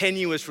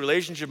tenuous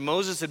relationship.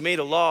 Moses had made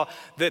a law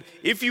that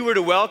if you were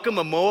to welcome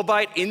a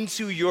Moabite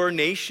into your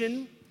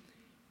nation,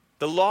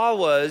 the law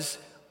was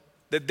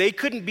that they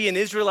couldn't be an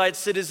Israelite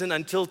citizen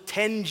until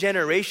 10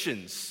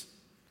 generations.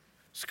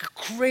 It's a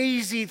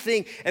crazy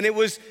thing. And it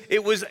was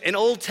an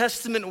Old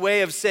Testament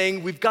way of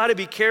saying, we've got to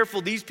be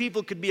careful. These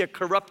people could be a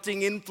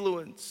corrupting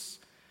influence.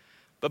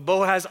 But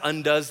Boaz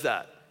undoes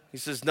that. He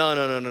says,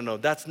 no.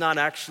 That's not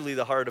actually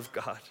the heart of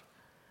God.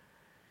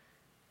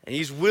 And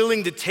he's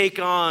willing to take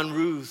on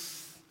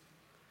Ruth,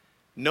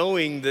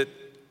 knowing that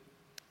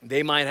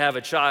they might have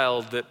a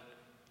child that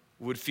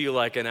would feel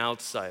like an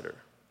outsider.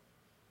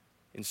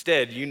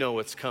 Instead, you know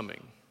what's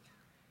coming.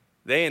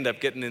 They end up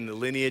getting in the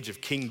lineage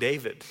of King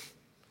David.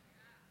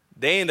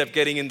 They end up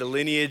getting in the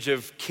lineage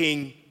of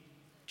King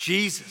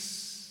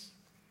Jesus.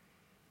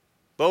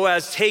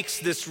 Boaz takes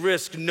this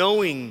risk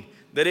knowing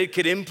that it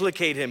could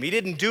implicate him. He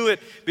didn't do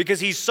it because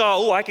he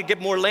saw, I could get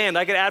more land,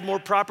 I could add more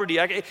property.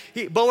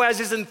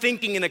 Boaz isn't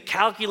thinking in a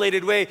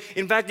calculated way.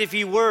 In fact, if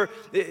he were,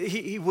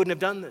 he wouldn't have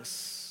done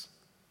this.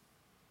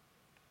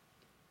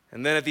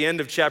 And then at the end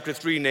of chapter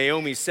 3,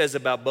 Naomi says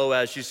about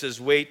Boaz, she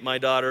says, wait, my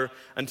daughter,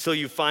 until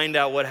you find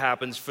out what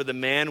happens, for the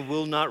man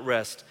will not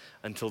rest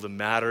until the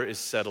matter is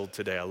settled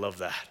today. I love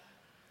that.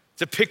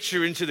 It's a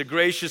picture into the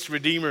gracious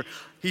Redeemer.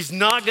 He's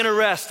not going to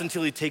rest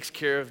until he takes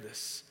care of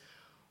this.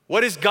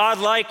 What is God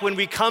like when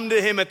we come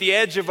to him at the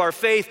edge of our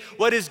faith?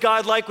 What is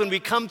God like when we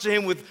come to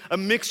him with a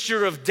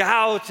mixture of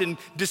doubt and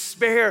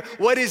despair?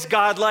 What is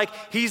God like?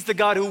 He's the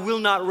God who will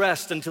not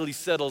rest until he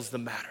settles the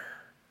matter.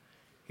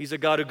 He's a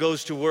God who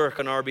goes to work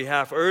on our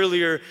behalf.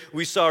 Earlier,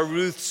 we saw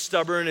Ruth's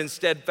stubborn and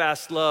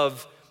steadfast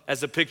love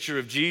as a picture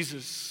of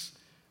Jesus.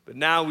 But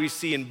now we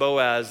see in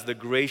Boaz the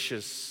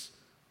gracious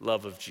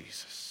love of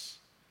Jesus.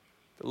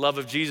 The love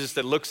of Jesus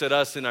that looks at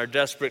us in our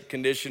desperate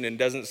condition and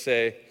doesn't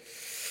say,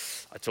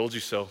 I told you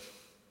so.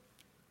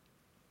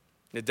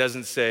 It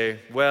doesn't say,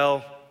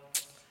 well,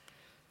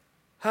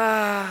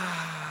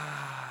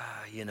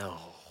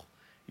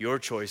 your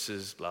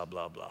choices, blah,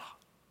 blah, blah.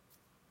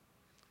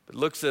 But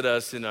looks at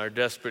us in our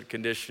desperate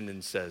condition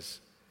and says,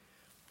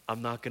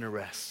 I'm not going to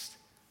rest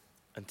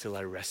until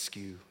I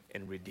rescue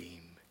and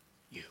redeem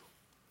you.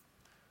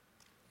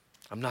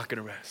 I'm not going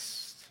to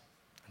rest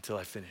until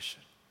I finish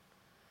it.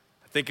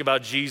 I think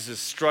about Jesus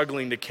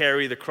struggling to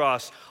carry the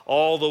cross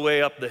all the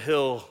way up the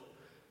hill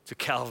to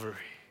Calvary.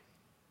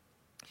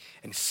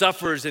 And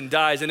suffers and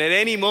dies. And at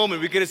any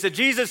moment, we could have said,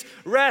 Jesus,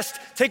 rest,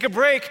 take a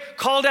break,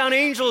 call down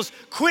angels,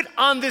 quit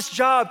on this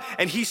job.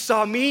 And he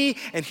saw me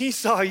and he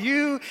saw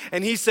you.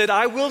 And he said,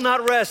 I will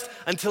not rest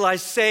until I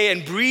say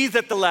and breathe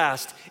at the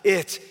last,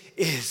 it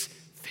is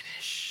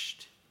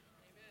finished.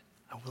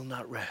 I will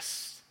not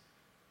rest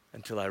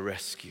until I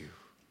rescue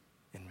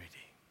and redeem.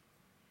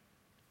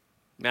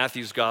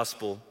 Matthew's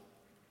gospel,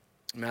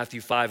 Matthew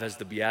 5 has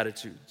the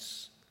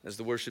Beatitudes as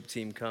the worship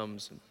team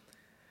comes. And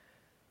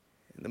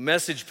the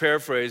Message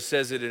paraphrase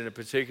says it in a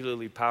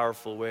particularly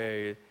powerful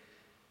way.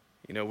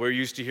 We're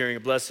used to hearing,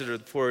 blessed are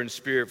the poor in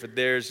spirit, for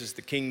theirs is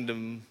the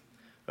kingdom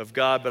of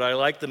God, but I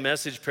like the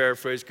Message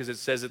paraphrase because it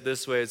says it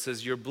this way. It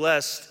says, you're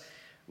blessed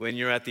when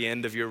you're at the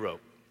end of your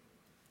rope.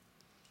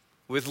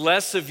 With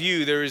less of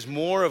you, there is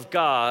more of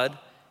God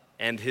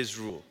and His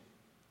rule.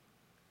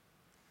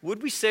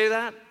 Would we say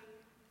that?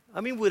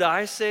 I mean, would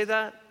I say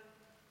that?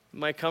 In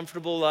my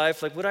comfortable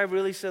life, like, would I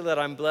really say that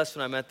I'm blessed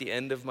when I'm at the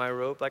end of my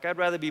rope? Like, I'd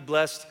rather be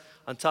blessed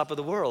on top of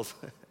the world.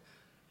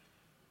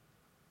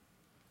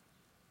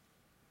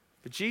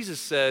 But Jesus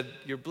said,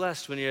 you're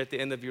blessed when you're at the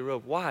end of your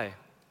rope. Why?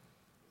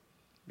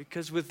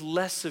 Because with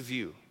less of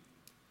you,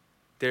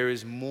 there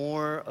is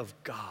more of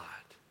God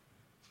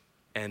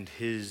and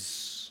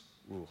His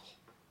rule.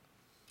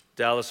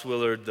 Dallas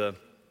Willard, the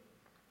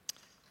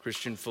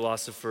Christian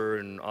philosopher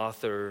and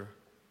author,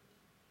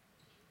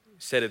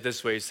 said it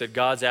this way. He said,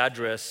 God's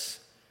address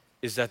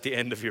is at the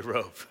end of your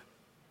rope.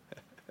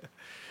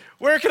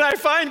 Where can I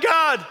find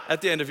God?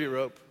 At the end of your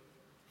rope.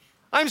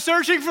 I'm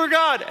searching for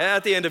God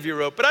at the end of your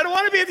rope, but I don't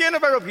want to be at the end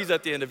of my rope. He's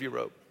at the end of your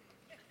rope.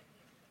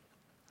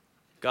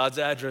 God's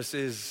address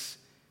is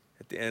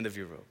at the end of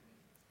your rope.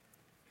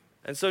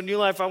 And so, New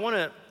Life, I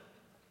want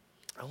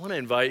to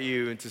invite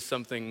you into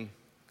something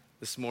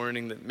this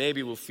morning that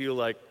maybe will feel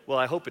like, well,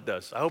 I hope it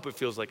does. I hope it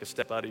feels like a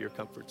step out of your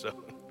comfort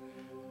zone.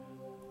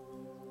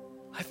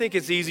 I think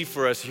it's easy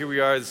for us. Here we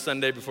are the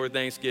Sunday before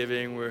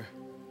Thanksgiving, where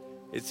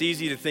it's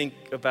easy to think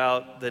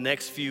about the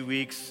next few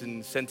weeks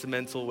in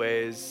sentimental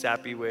ways,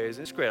 sappy ways.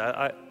 It's great.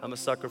 I'm a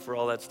sucker for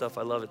all that stuff.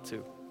 I love it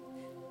too.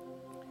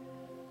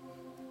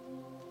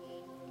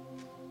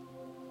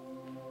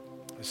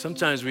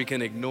 Sometimes we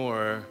can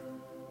ignore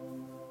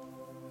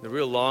the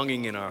real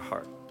longing in our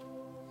heart.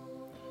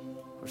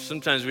 Or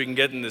sometimes we can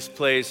get in this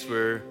place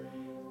where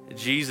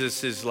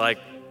Jesus is like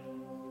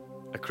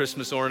a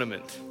Christmas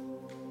ornament.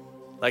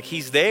 Like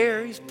He's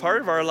there, He's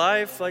part of our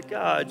life. Like,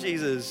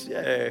 Jesus,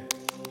 yay.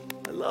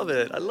 I love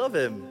it, I love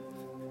Him.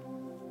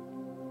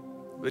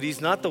 But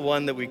He's not the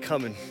one that we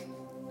come and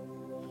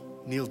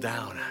kneel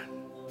down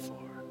for.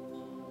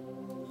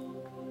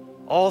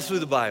 All through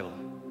the Bible,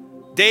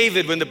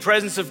 David, when the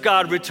presence of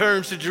God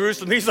returns to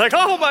Jerusalem, he's like,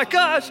 oh my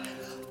gosh,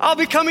 I'll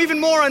become even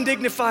more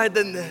undignified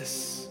than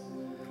this.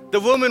 The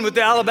woman with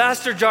the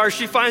alabaster jar,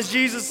 she finds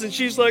Jesus and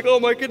she's like, oh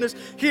my goodness,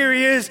 here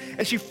He is.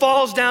 And she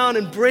falls down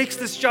and breaks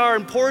this jar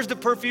and pours the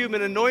perfume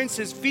and anoints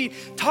His feet.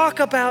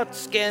 Talk about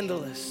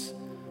scandalous.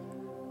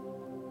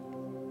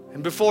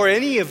 And before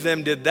any of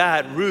them did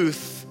that,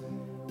 Ruth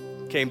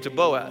came to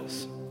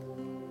Boaz.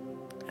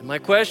 And my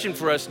question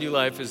for us, New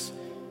Life, is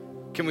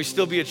can we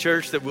still be a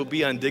church that will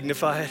be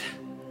undignified?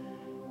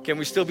 Can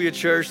we still be a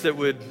church that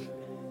would,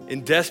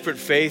 in desperate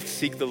faith,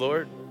 seek the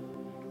Lord?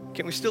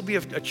 Can we still be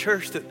a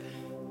church that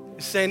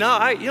say, no,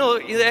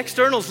 the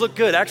externals look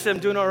good. Actually, I'm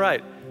doing all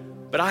right.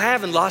 But I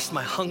haven't lost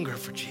my hunger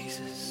for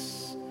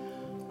Jesus.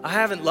 I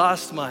haven't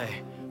lost my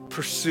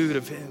pursuit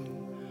of Him.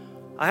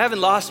 I haven't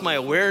lost my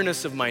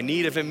awareness of my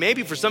need of Him.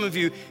 Maybe for some of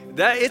you,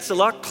 that it's a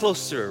lot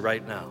closer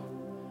right now.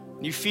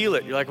 You feel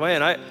it. You're like,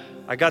 man,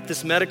 I got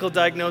this medical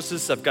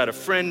diagnosis. I've got a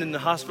friend in the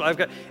hospital. I've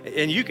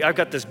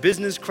got this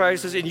business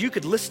crisis, and you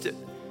could list it.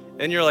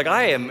 And you're like,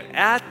 I am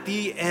at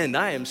the end.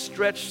 I am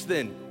stretched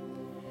thin.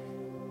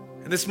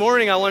 And this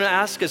morning, I want to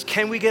ask us,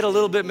 can we get a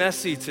little bit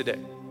messy today?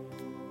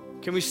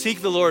 Can we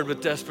seek the Lord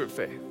with desperate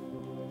faith?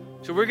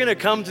 So we're going to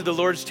come to the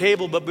Lord's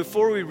table, but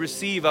before we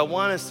receive, I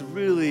want us to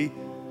really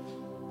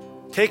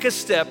take a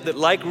step that,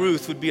 like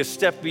Ruth, would be a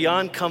step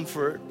beyond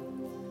comfort,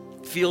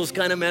 feels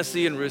kind of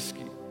messy and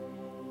risky.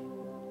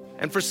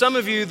 And for some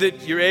of you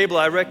that you're able,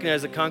 I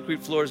recognize that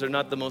concrete floors are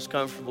not the most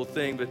comfortable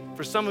thing, but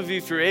for some of you,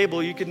 if you're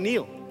able, you could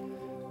kneel,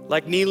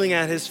 like kneeling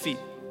at His feet.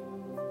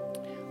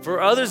 For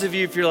others of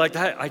you, if you're like,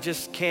 I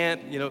just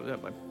can't,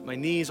 my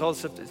knees, all this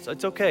stuff,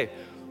 it's okay.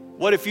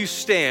 What if you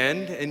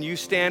stand, and you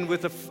stand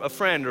with a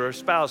friend or a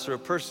spouse or a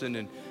person,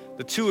 and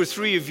the two or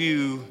three of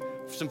you,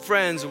 some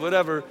friends or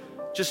whatever,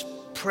 just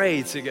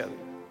pray together.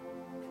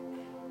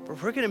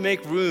 But we're going to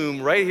make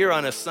room right here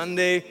on a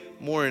Sunday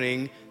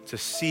morning to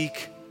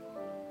seek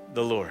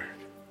the Lord.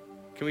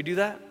 Can we do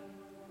that?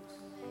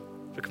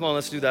 So come on,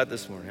 let's do that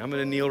this morning. I'm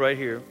going to kneel right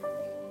here.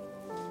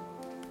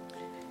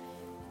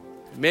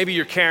 Maybe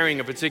you're carrying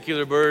a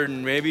particular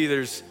burden. Maybe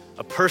there's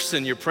a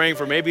person you're praying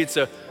for. Maybe it's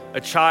a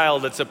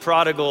child that's a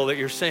prodigal that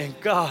you're saying,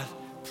 God,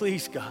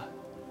 please, God.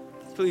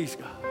 Please,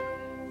 God.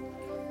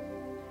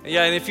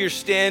 Yeah, and if you're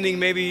standing,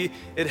 maybe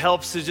it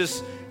helps to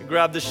just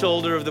grab the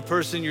shoulder of the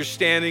person you're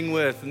standing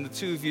with, and the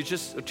two of you,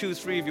 or two or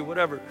three of you,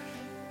 whatever.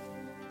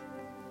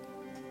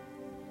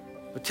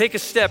 But take a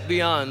step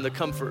beyond the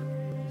comfort.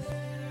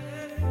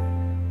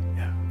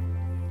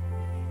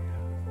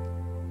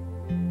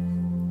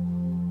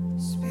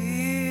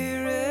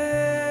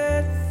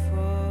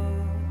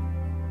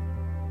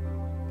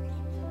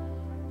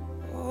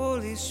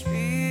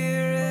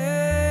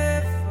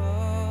 Spirit,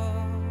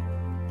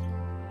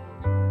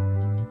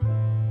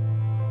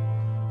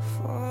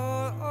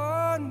 fall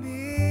on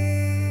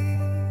me.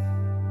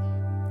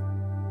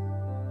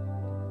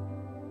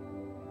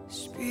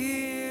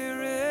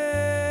 Spirit,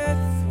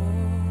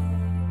 fall.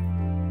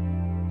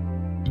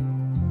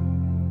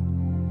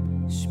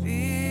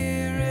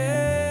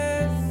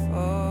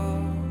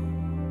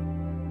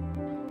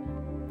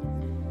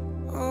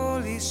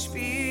 Holy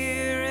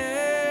Spirit,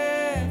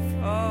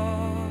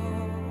 fall.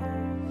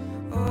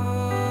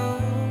 Oh,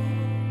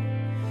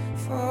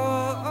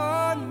 fall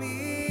on me.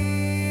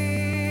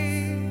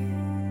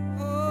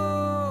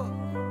 Oh,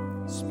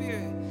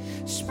 Spirit,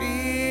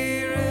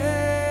 Spirit,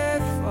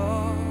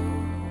 fall.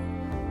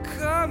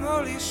 Come,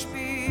 Holy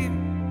Spirit,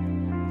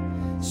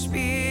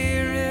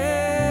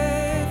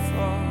 Spirit,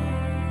 fall.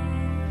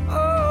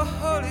 Oh,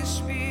 Holy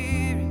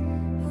Spirit,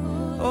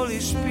 Holy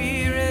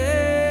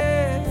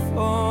Spirit,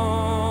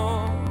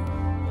 fall.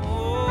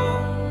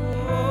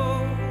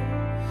 Oh,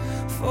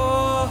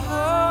 fall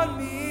on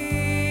me.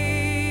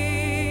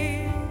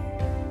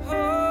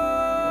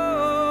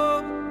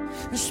 Oh,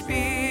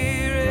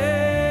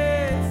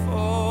 Spirit,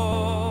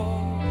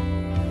 fall.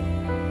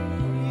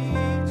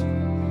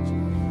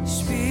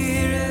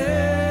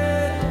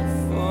 Spirit,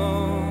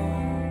 fall.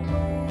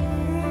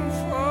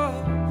 Fall.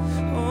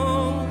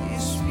 Holy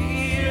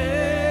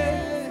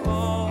Spirit,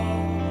 fall.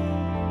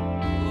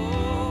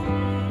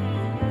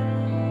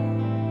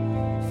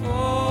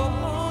 Fall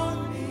on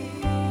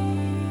me.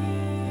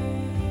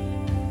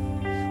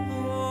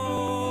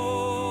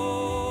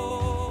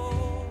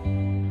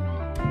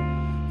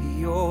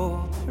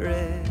 Your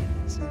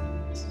presence,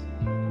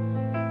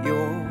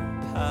 your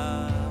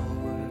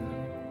power,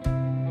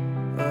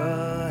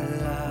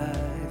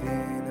 alive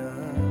in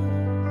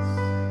us.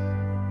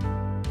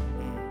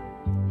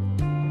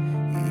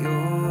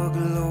 Your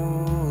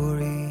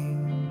glory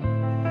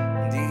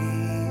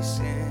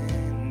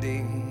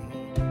descending,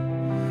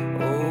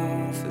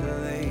 oh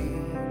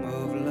flame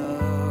of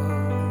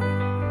love.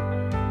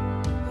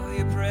 Oh,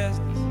 your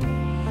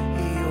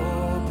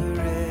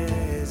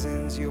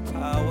presence, your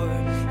power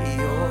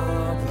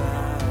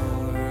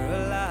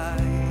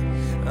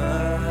alive,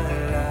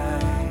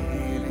 alive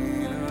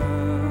in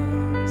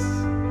us.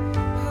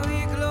 Oh,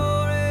 your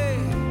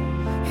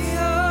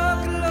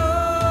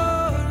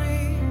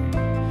glory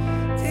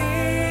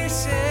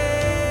descending,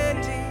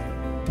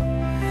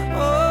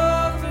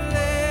 oh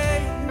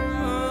flame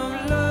of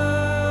love.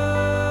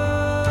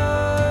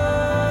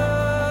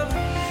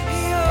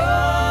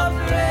 Your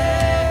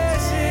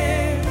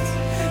presence,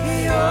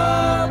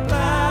 your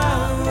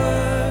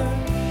power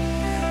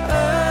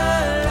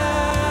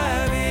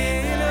alive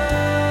in us.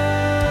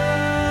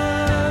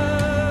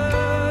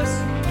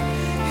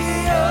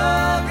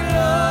 Your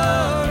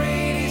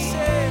glory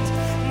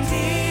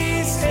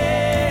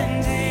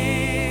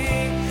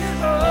descending,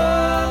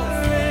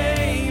 oh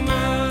flame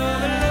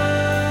of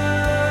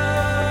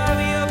love.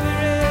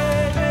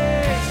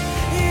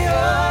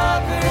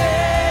 Your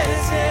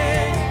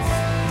presence,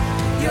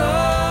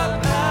 your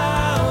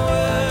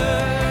power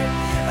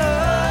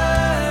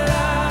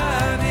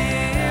alive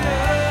in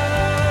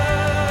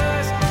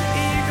us.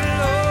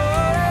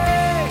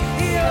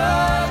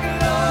 Your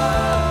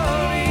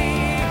glory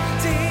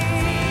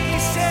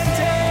descending,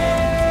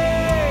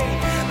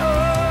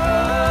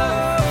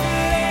 oh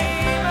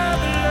flame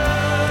of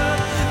love.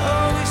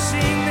 Oh, we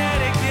sing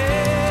that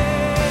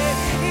again.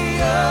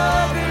 Your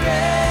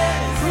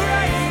grace,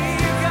 right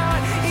here,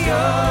 God.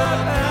 Your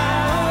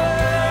power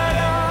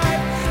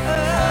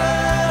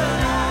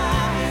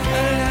alive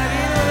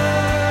in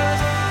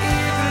us.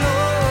 Your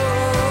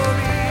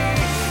glory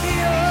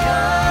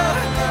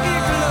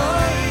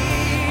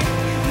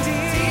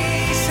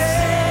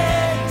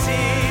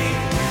descending,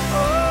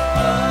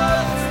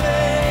 oh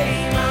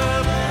flame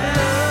of love.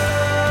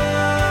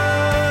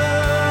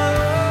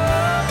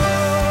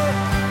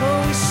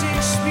 Oh, we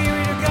sing,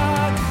 Spirit of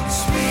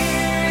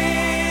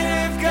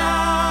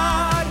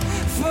God,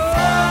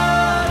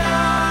 fall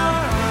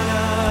on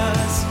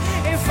us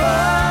and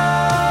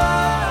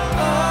fall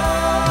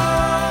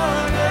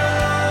on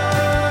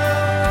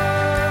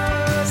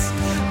us.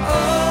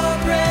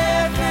 Oh,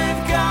 breath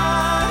of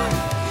God,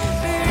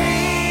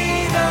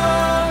 breathe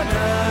on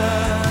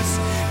us,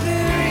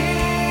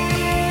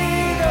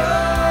 breathe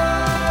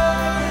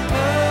on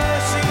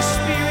us. Sing,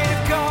 Spirit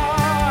of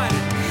God,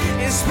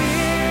 and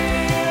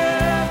Spirit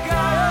of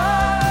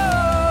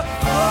God,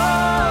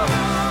 oh,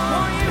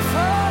 won't you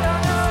fall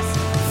on us,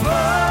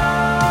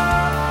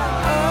 fall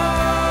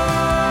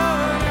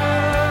on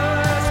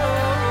us, oh,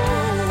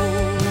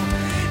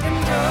 and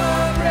the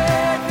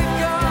breath of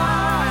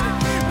God,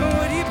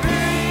 would you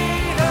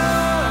breathe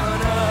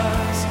on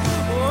us,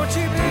 won't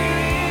you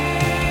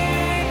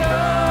breathe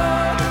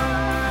on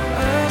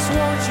us,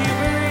 won't you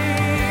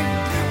breathe,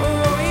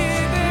 won't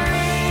you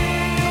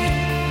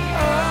breathe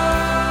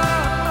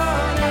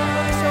on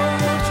us, oh,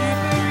 won't you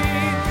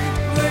breathe,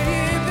 will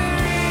you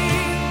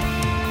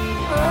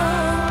breathe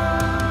on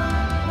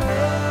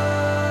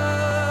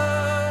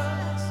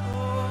us,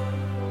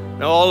 oh.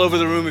 Now, all over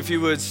the room, if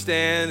you would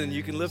stand and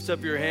you can lift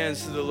up your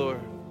hands to the Lord.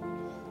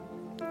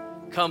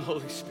 Come,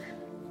 Holy Spirit.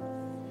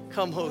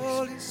 Come, Holy Spirit.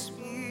 Holy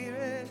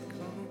Spirit,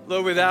 come.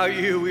 Lord, without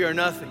you, we are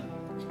nothing.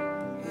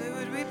 Where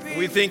would we be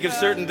We think of without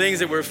certain things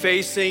that we're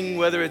facing,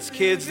 whether it's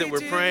kids that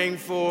we're praying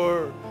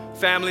for,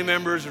 family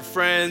members or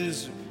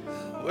friends,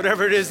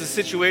 whatever it is, the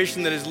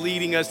situation that is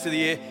leading us to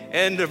the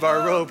end of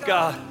our rope.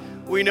 God,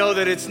 We know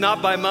that it's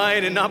not by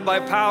might and not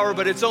by power,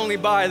 but it's only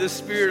by the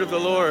Spirit of the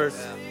Lord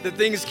that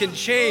things can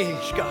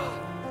change,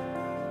 God.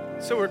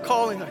 So we're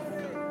calling on you,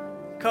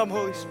 God. Come,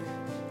 Holy Spirit.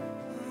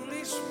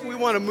 We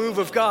want a move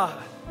of God.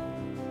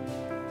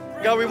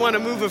 God, we want a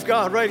move of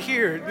God right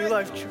here at New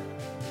Life Church.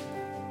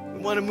 We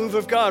want a move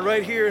of God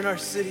right here in our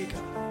city,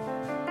 God.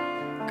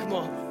 Come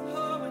on.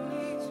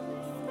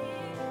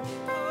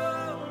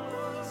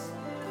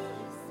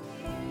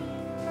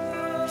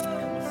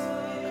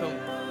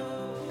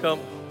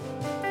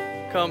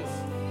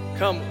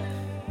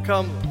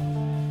 Come.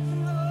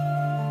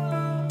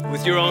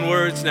 With your own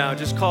words now,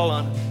 just call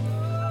on it.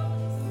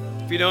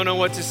 If you don't know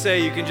what to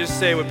say, you can just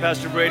say what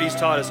Pastor Brady's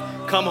taught us.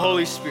 Come,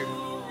 Holy Spirit.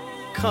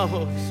 Come,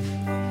 Holy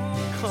Spirit.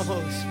 Come,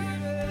 Holy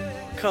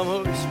Spirit. Come,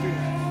 Holy Spirit.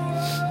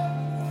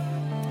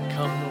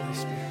 Come, Holy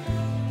Spirit.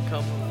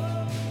 Come,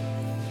 Holy Spirit.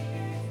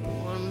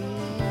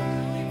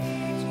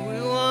 We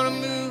want to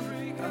move.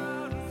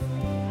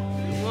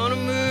 We want to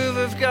move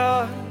of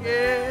God.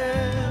 Yeah.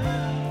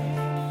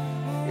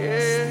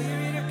 Yeah.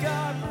 Spirit of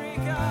God, break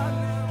out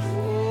now.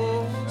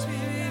 Oh,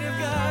 Spirit of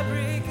God,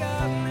 break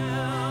out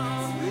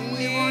now. we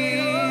need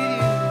you.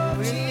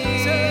 We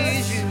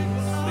need you.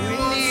 We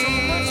want so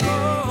much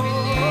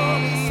more.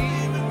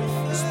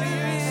 The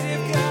Spirit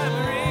of God,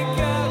 break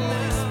out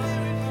now.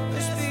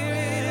 The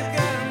Spirit of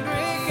God,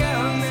 break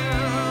out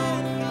now.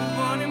 We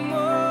want it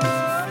more.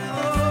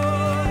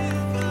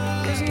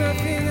 There's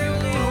nothing that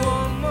we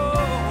want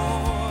more.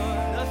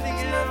 Nothing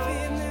There's else.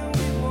 nothing that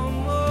we want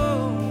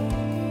more.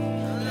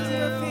 There's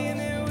nothing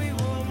that we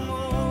want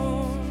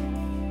more.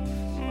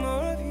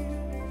 More of you.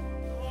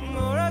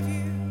 More of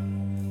you.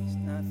 There's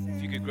nothing.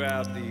 If you could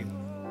grab the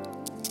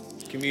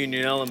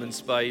communion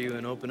elements by you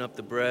and open up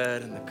the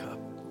bread and the cup.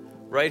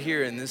 Right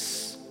here in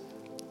this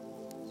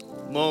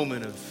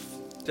moment of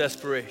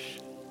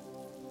desperation.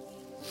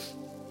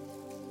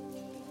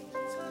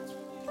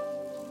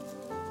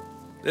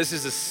 This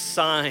is a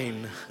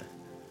sign,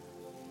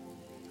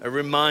 a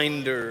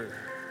reminder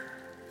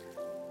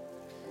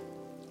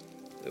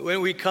that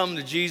when we come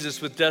to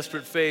Jesus with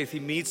desperate faith, He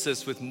meets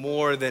us with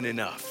more than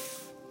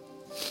enough.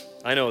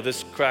 I know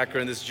this cracker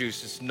and this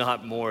juice is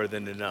not more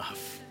than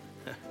enough.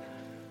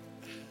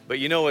 But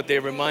you know what they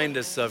remind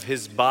us of?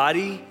 His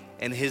body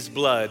and His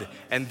blood,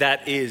 and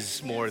that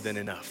is more than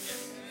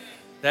enough.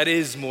 That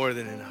is more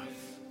than enough.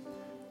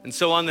 And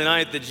so on the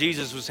night that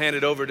Jesus was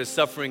handed over to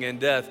suffering and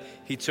death,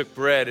 He took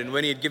bread, and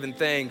when He had given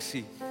thanks,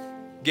 He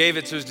gave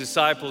it to His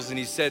disciples, and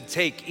He said,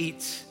 "Take,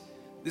 eat.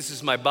 This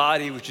is my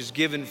body, which is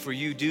given for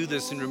you. Do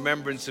this in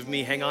remembrance of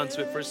me." Hang on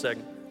to it for a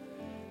second.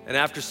 And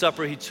after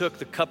supper, He took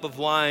the cup of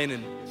wine,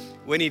 and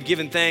when He'd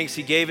given thanks,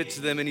 He gave it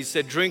to them, and He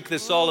said, "Drink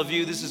this, all of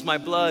you. This is my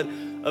blood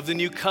of the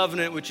new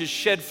covenant, which is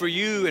shed for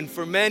you and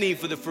for many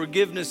for the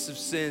forgiveness of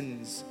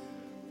sins.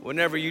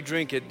 Whenever you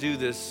drink it, do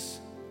this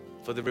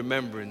for the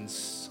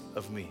remembrance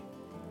of me."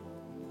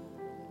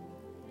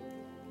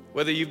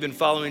 Whether you've been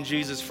following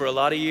Jesus for a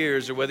lot of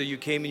years or whether you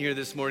came in here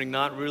this morning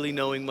not really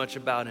knowing much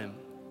about Him,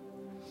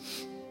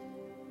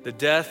 the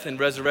death and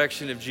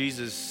resurrection of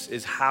Jesus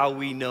is how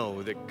we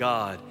know that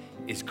God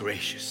is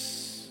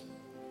gracious.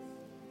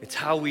 It's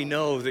how we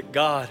know that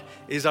God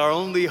is our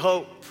only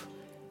hope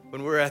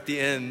when we're at the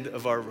end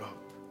of our rope.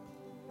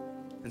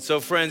 And so,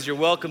 friends, you're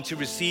welcome to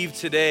receive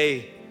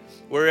today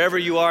wherever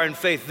you are in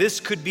faith. This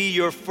could be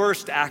your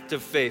first act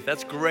of faith.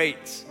 That's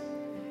great.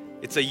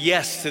 It's a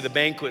yes to the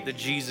banquet that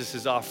Jesus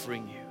is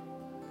offering you.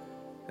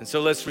 And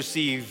so let's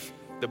receive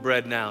the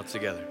bread now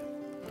together.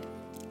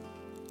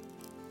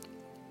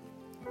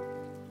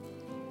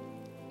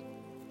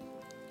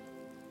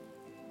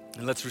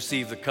 And let's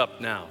receive the cup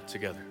now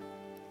together.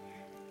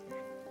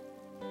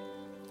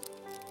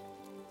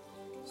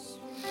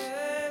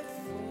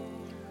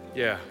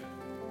 Yeah.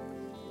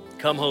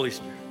 Come, Holy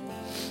Spirit.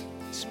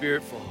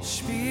 Spirit fall.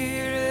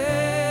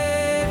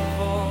 Spirit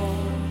fall,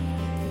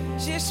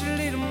 just a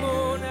little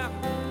more now.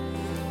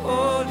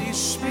 Holy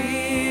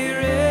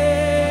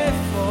Spirit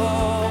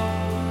fall,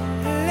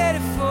 let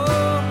it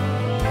fall,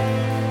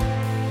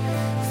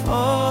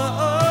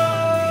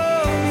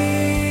 fall me.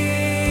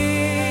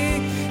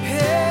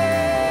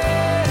 Hey,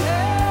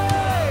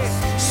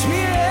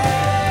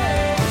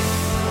 Spirit,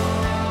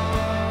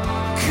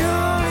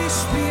 Holy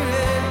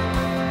Spirit,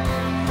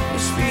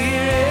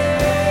 Spirit,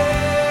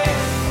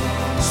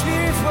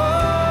 Spirit fall,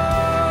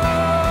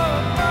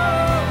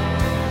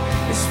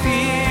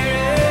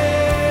 Spirit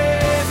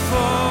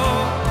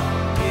fall,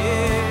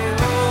 yeah.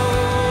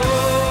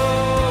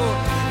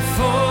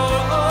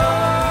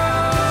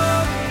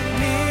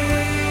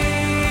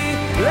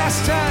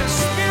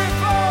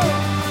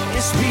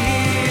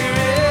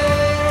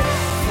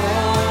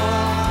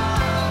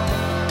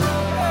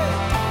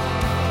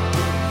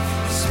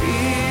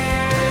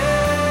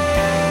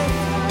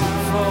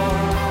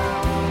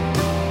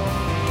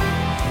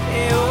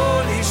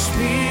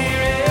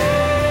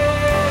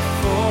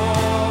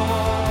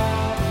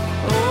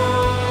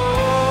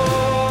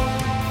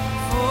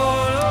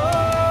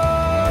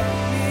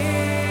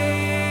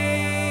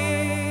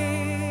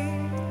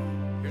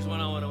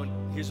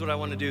 I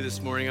want to do this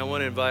morning. I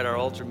want to invite our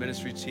altar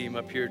ministry team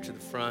up here to the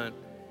front.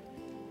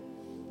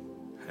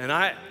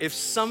 And if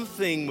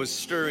something was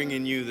stirring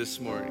in you this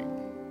morning,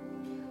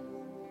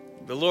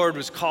 the Lord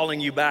was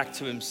calling you back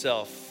to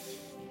himself,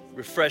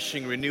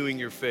 refreshing, renewing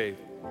your faith,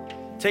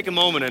 take a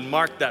moment and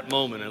mark that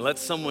moment and let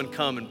someone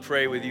come and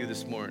pray with you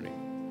this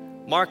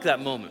morning. Mark that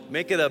moment.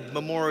 Make it a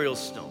memorial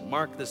stone.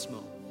 Mark this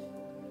moment.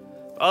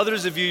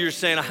 Others of you, you're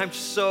saying, I'm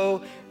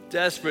so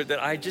desperate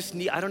that I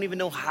don't even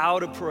know how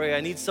to pray.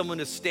 I need someone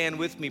to stand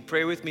with me,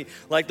 pray with me,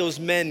 like those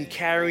men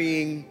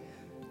carrying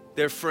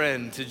their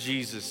friend to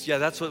Jesus. Yeah,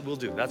 that's what we'll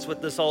do. That's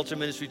what this altar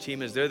ministry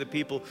team is. They're the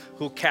people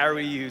who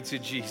carry you to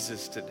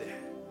Jesus today.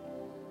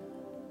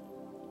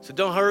 So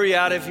don't hurry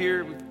out of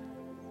here. We've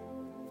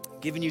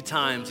given you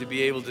time to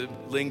be able to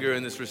linger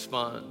in this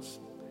response.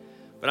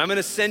 But I'm going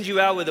to send you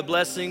out with a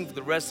blessing for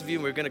the rest of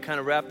you. We're going to kind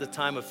of wrap the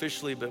time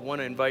officially, but want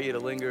to invite you to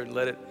linger and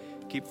let it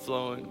keep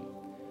flowing.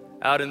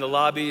 Out in the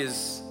lobby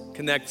is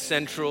Connect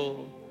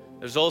Central.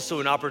 There's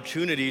also an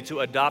opportunity to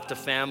adopt a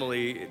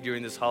family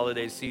during this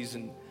holiday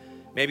season.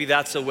 Maybe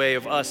that's a way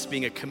of us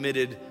being a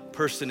committed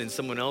person in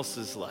someone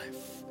else's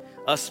life.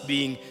 Us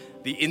being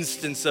the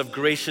instance of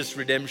gracious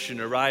redemption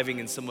arriving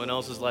in someone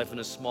else's life in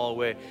a small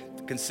way.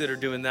 Consider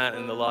doing that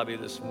in the lobby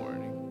this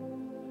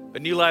morning.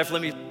 But New Life,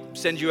 let me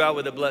send you out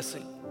with a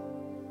blessing.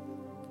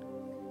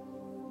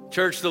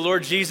 Church, the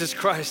Lord Jesus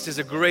Christ is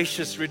a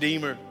gracious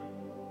Redeemer.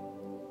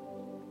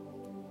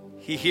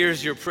 He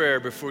hears your prayer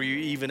before you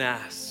even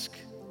ask.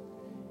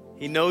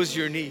 He knows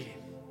your need.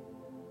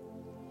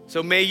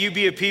 So may you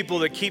be a people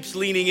that keeps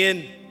leaning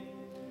in,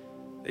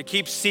 that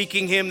keeps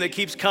seeking him, that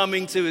keeps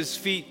coming to his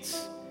feet.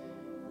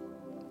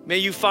 May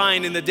you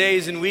find in the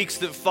days and weeks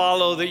that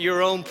follow that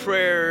your own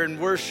prayer and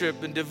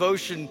worship and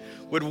devotion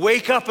would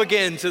wake up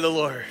again to the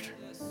Lord.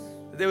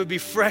 That there would be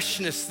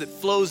freshness that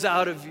flows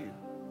out of you.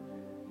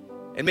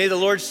 And may the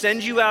Lord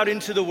send you out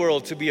into the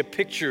world to be a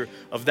picture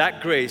of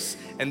that grace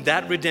and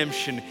that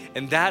redemption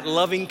and that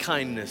loving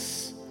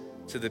kindness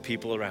to the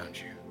people around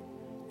you.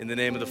 In the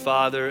name of the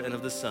Father and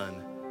of the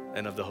Son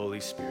and of the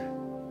Holy Spirit.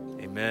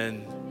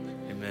 Amen.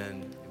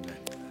 Amen.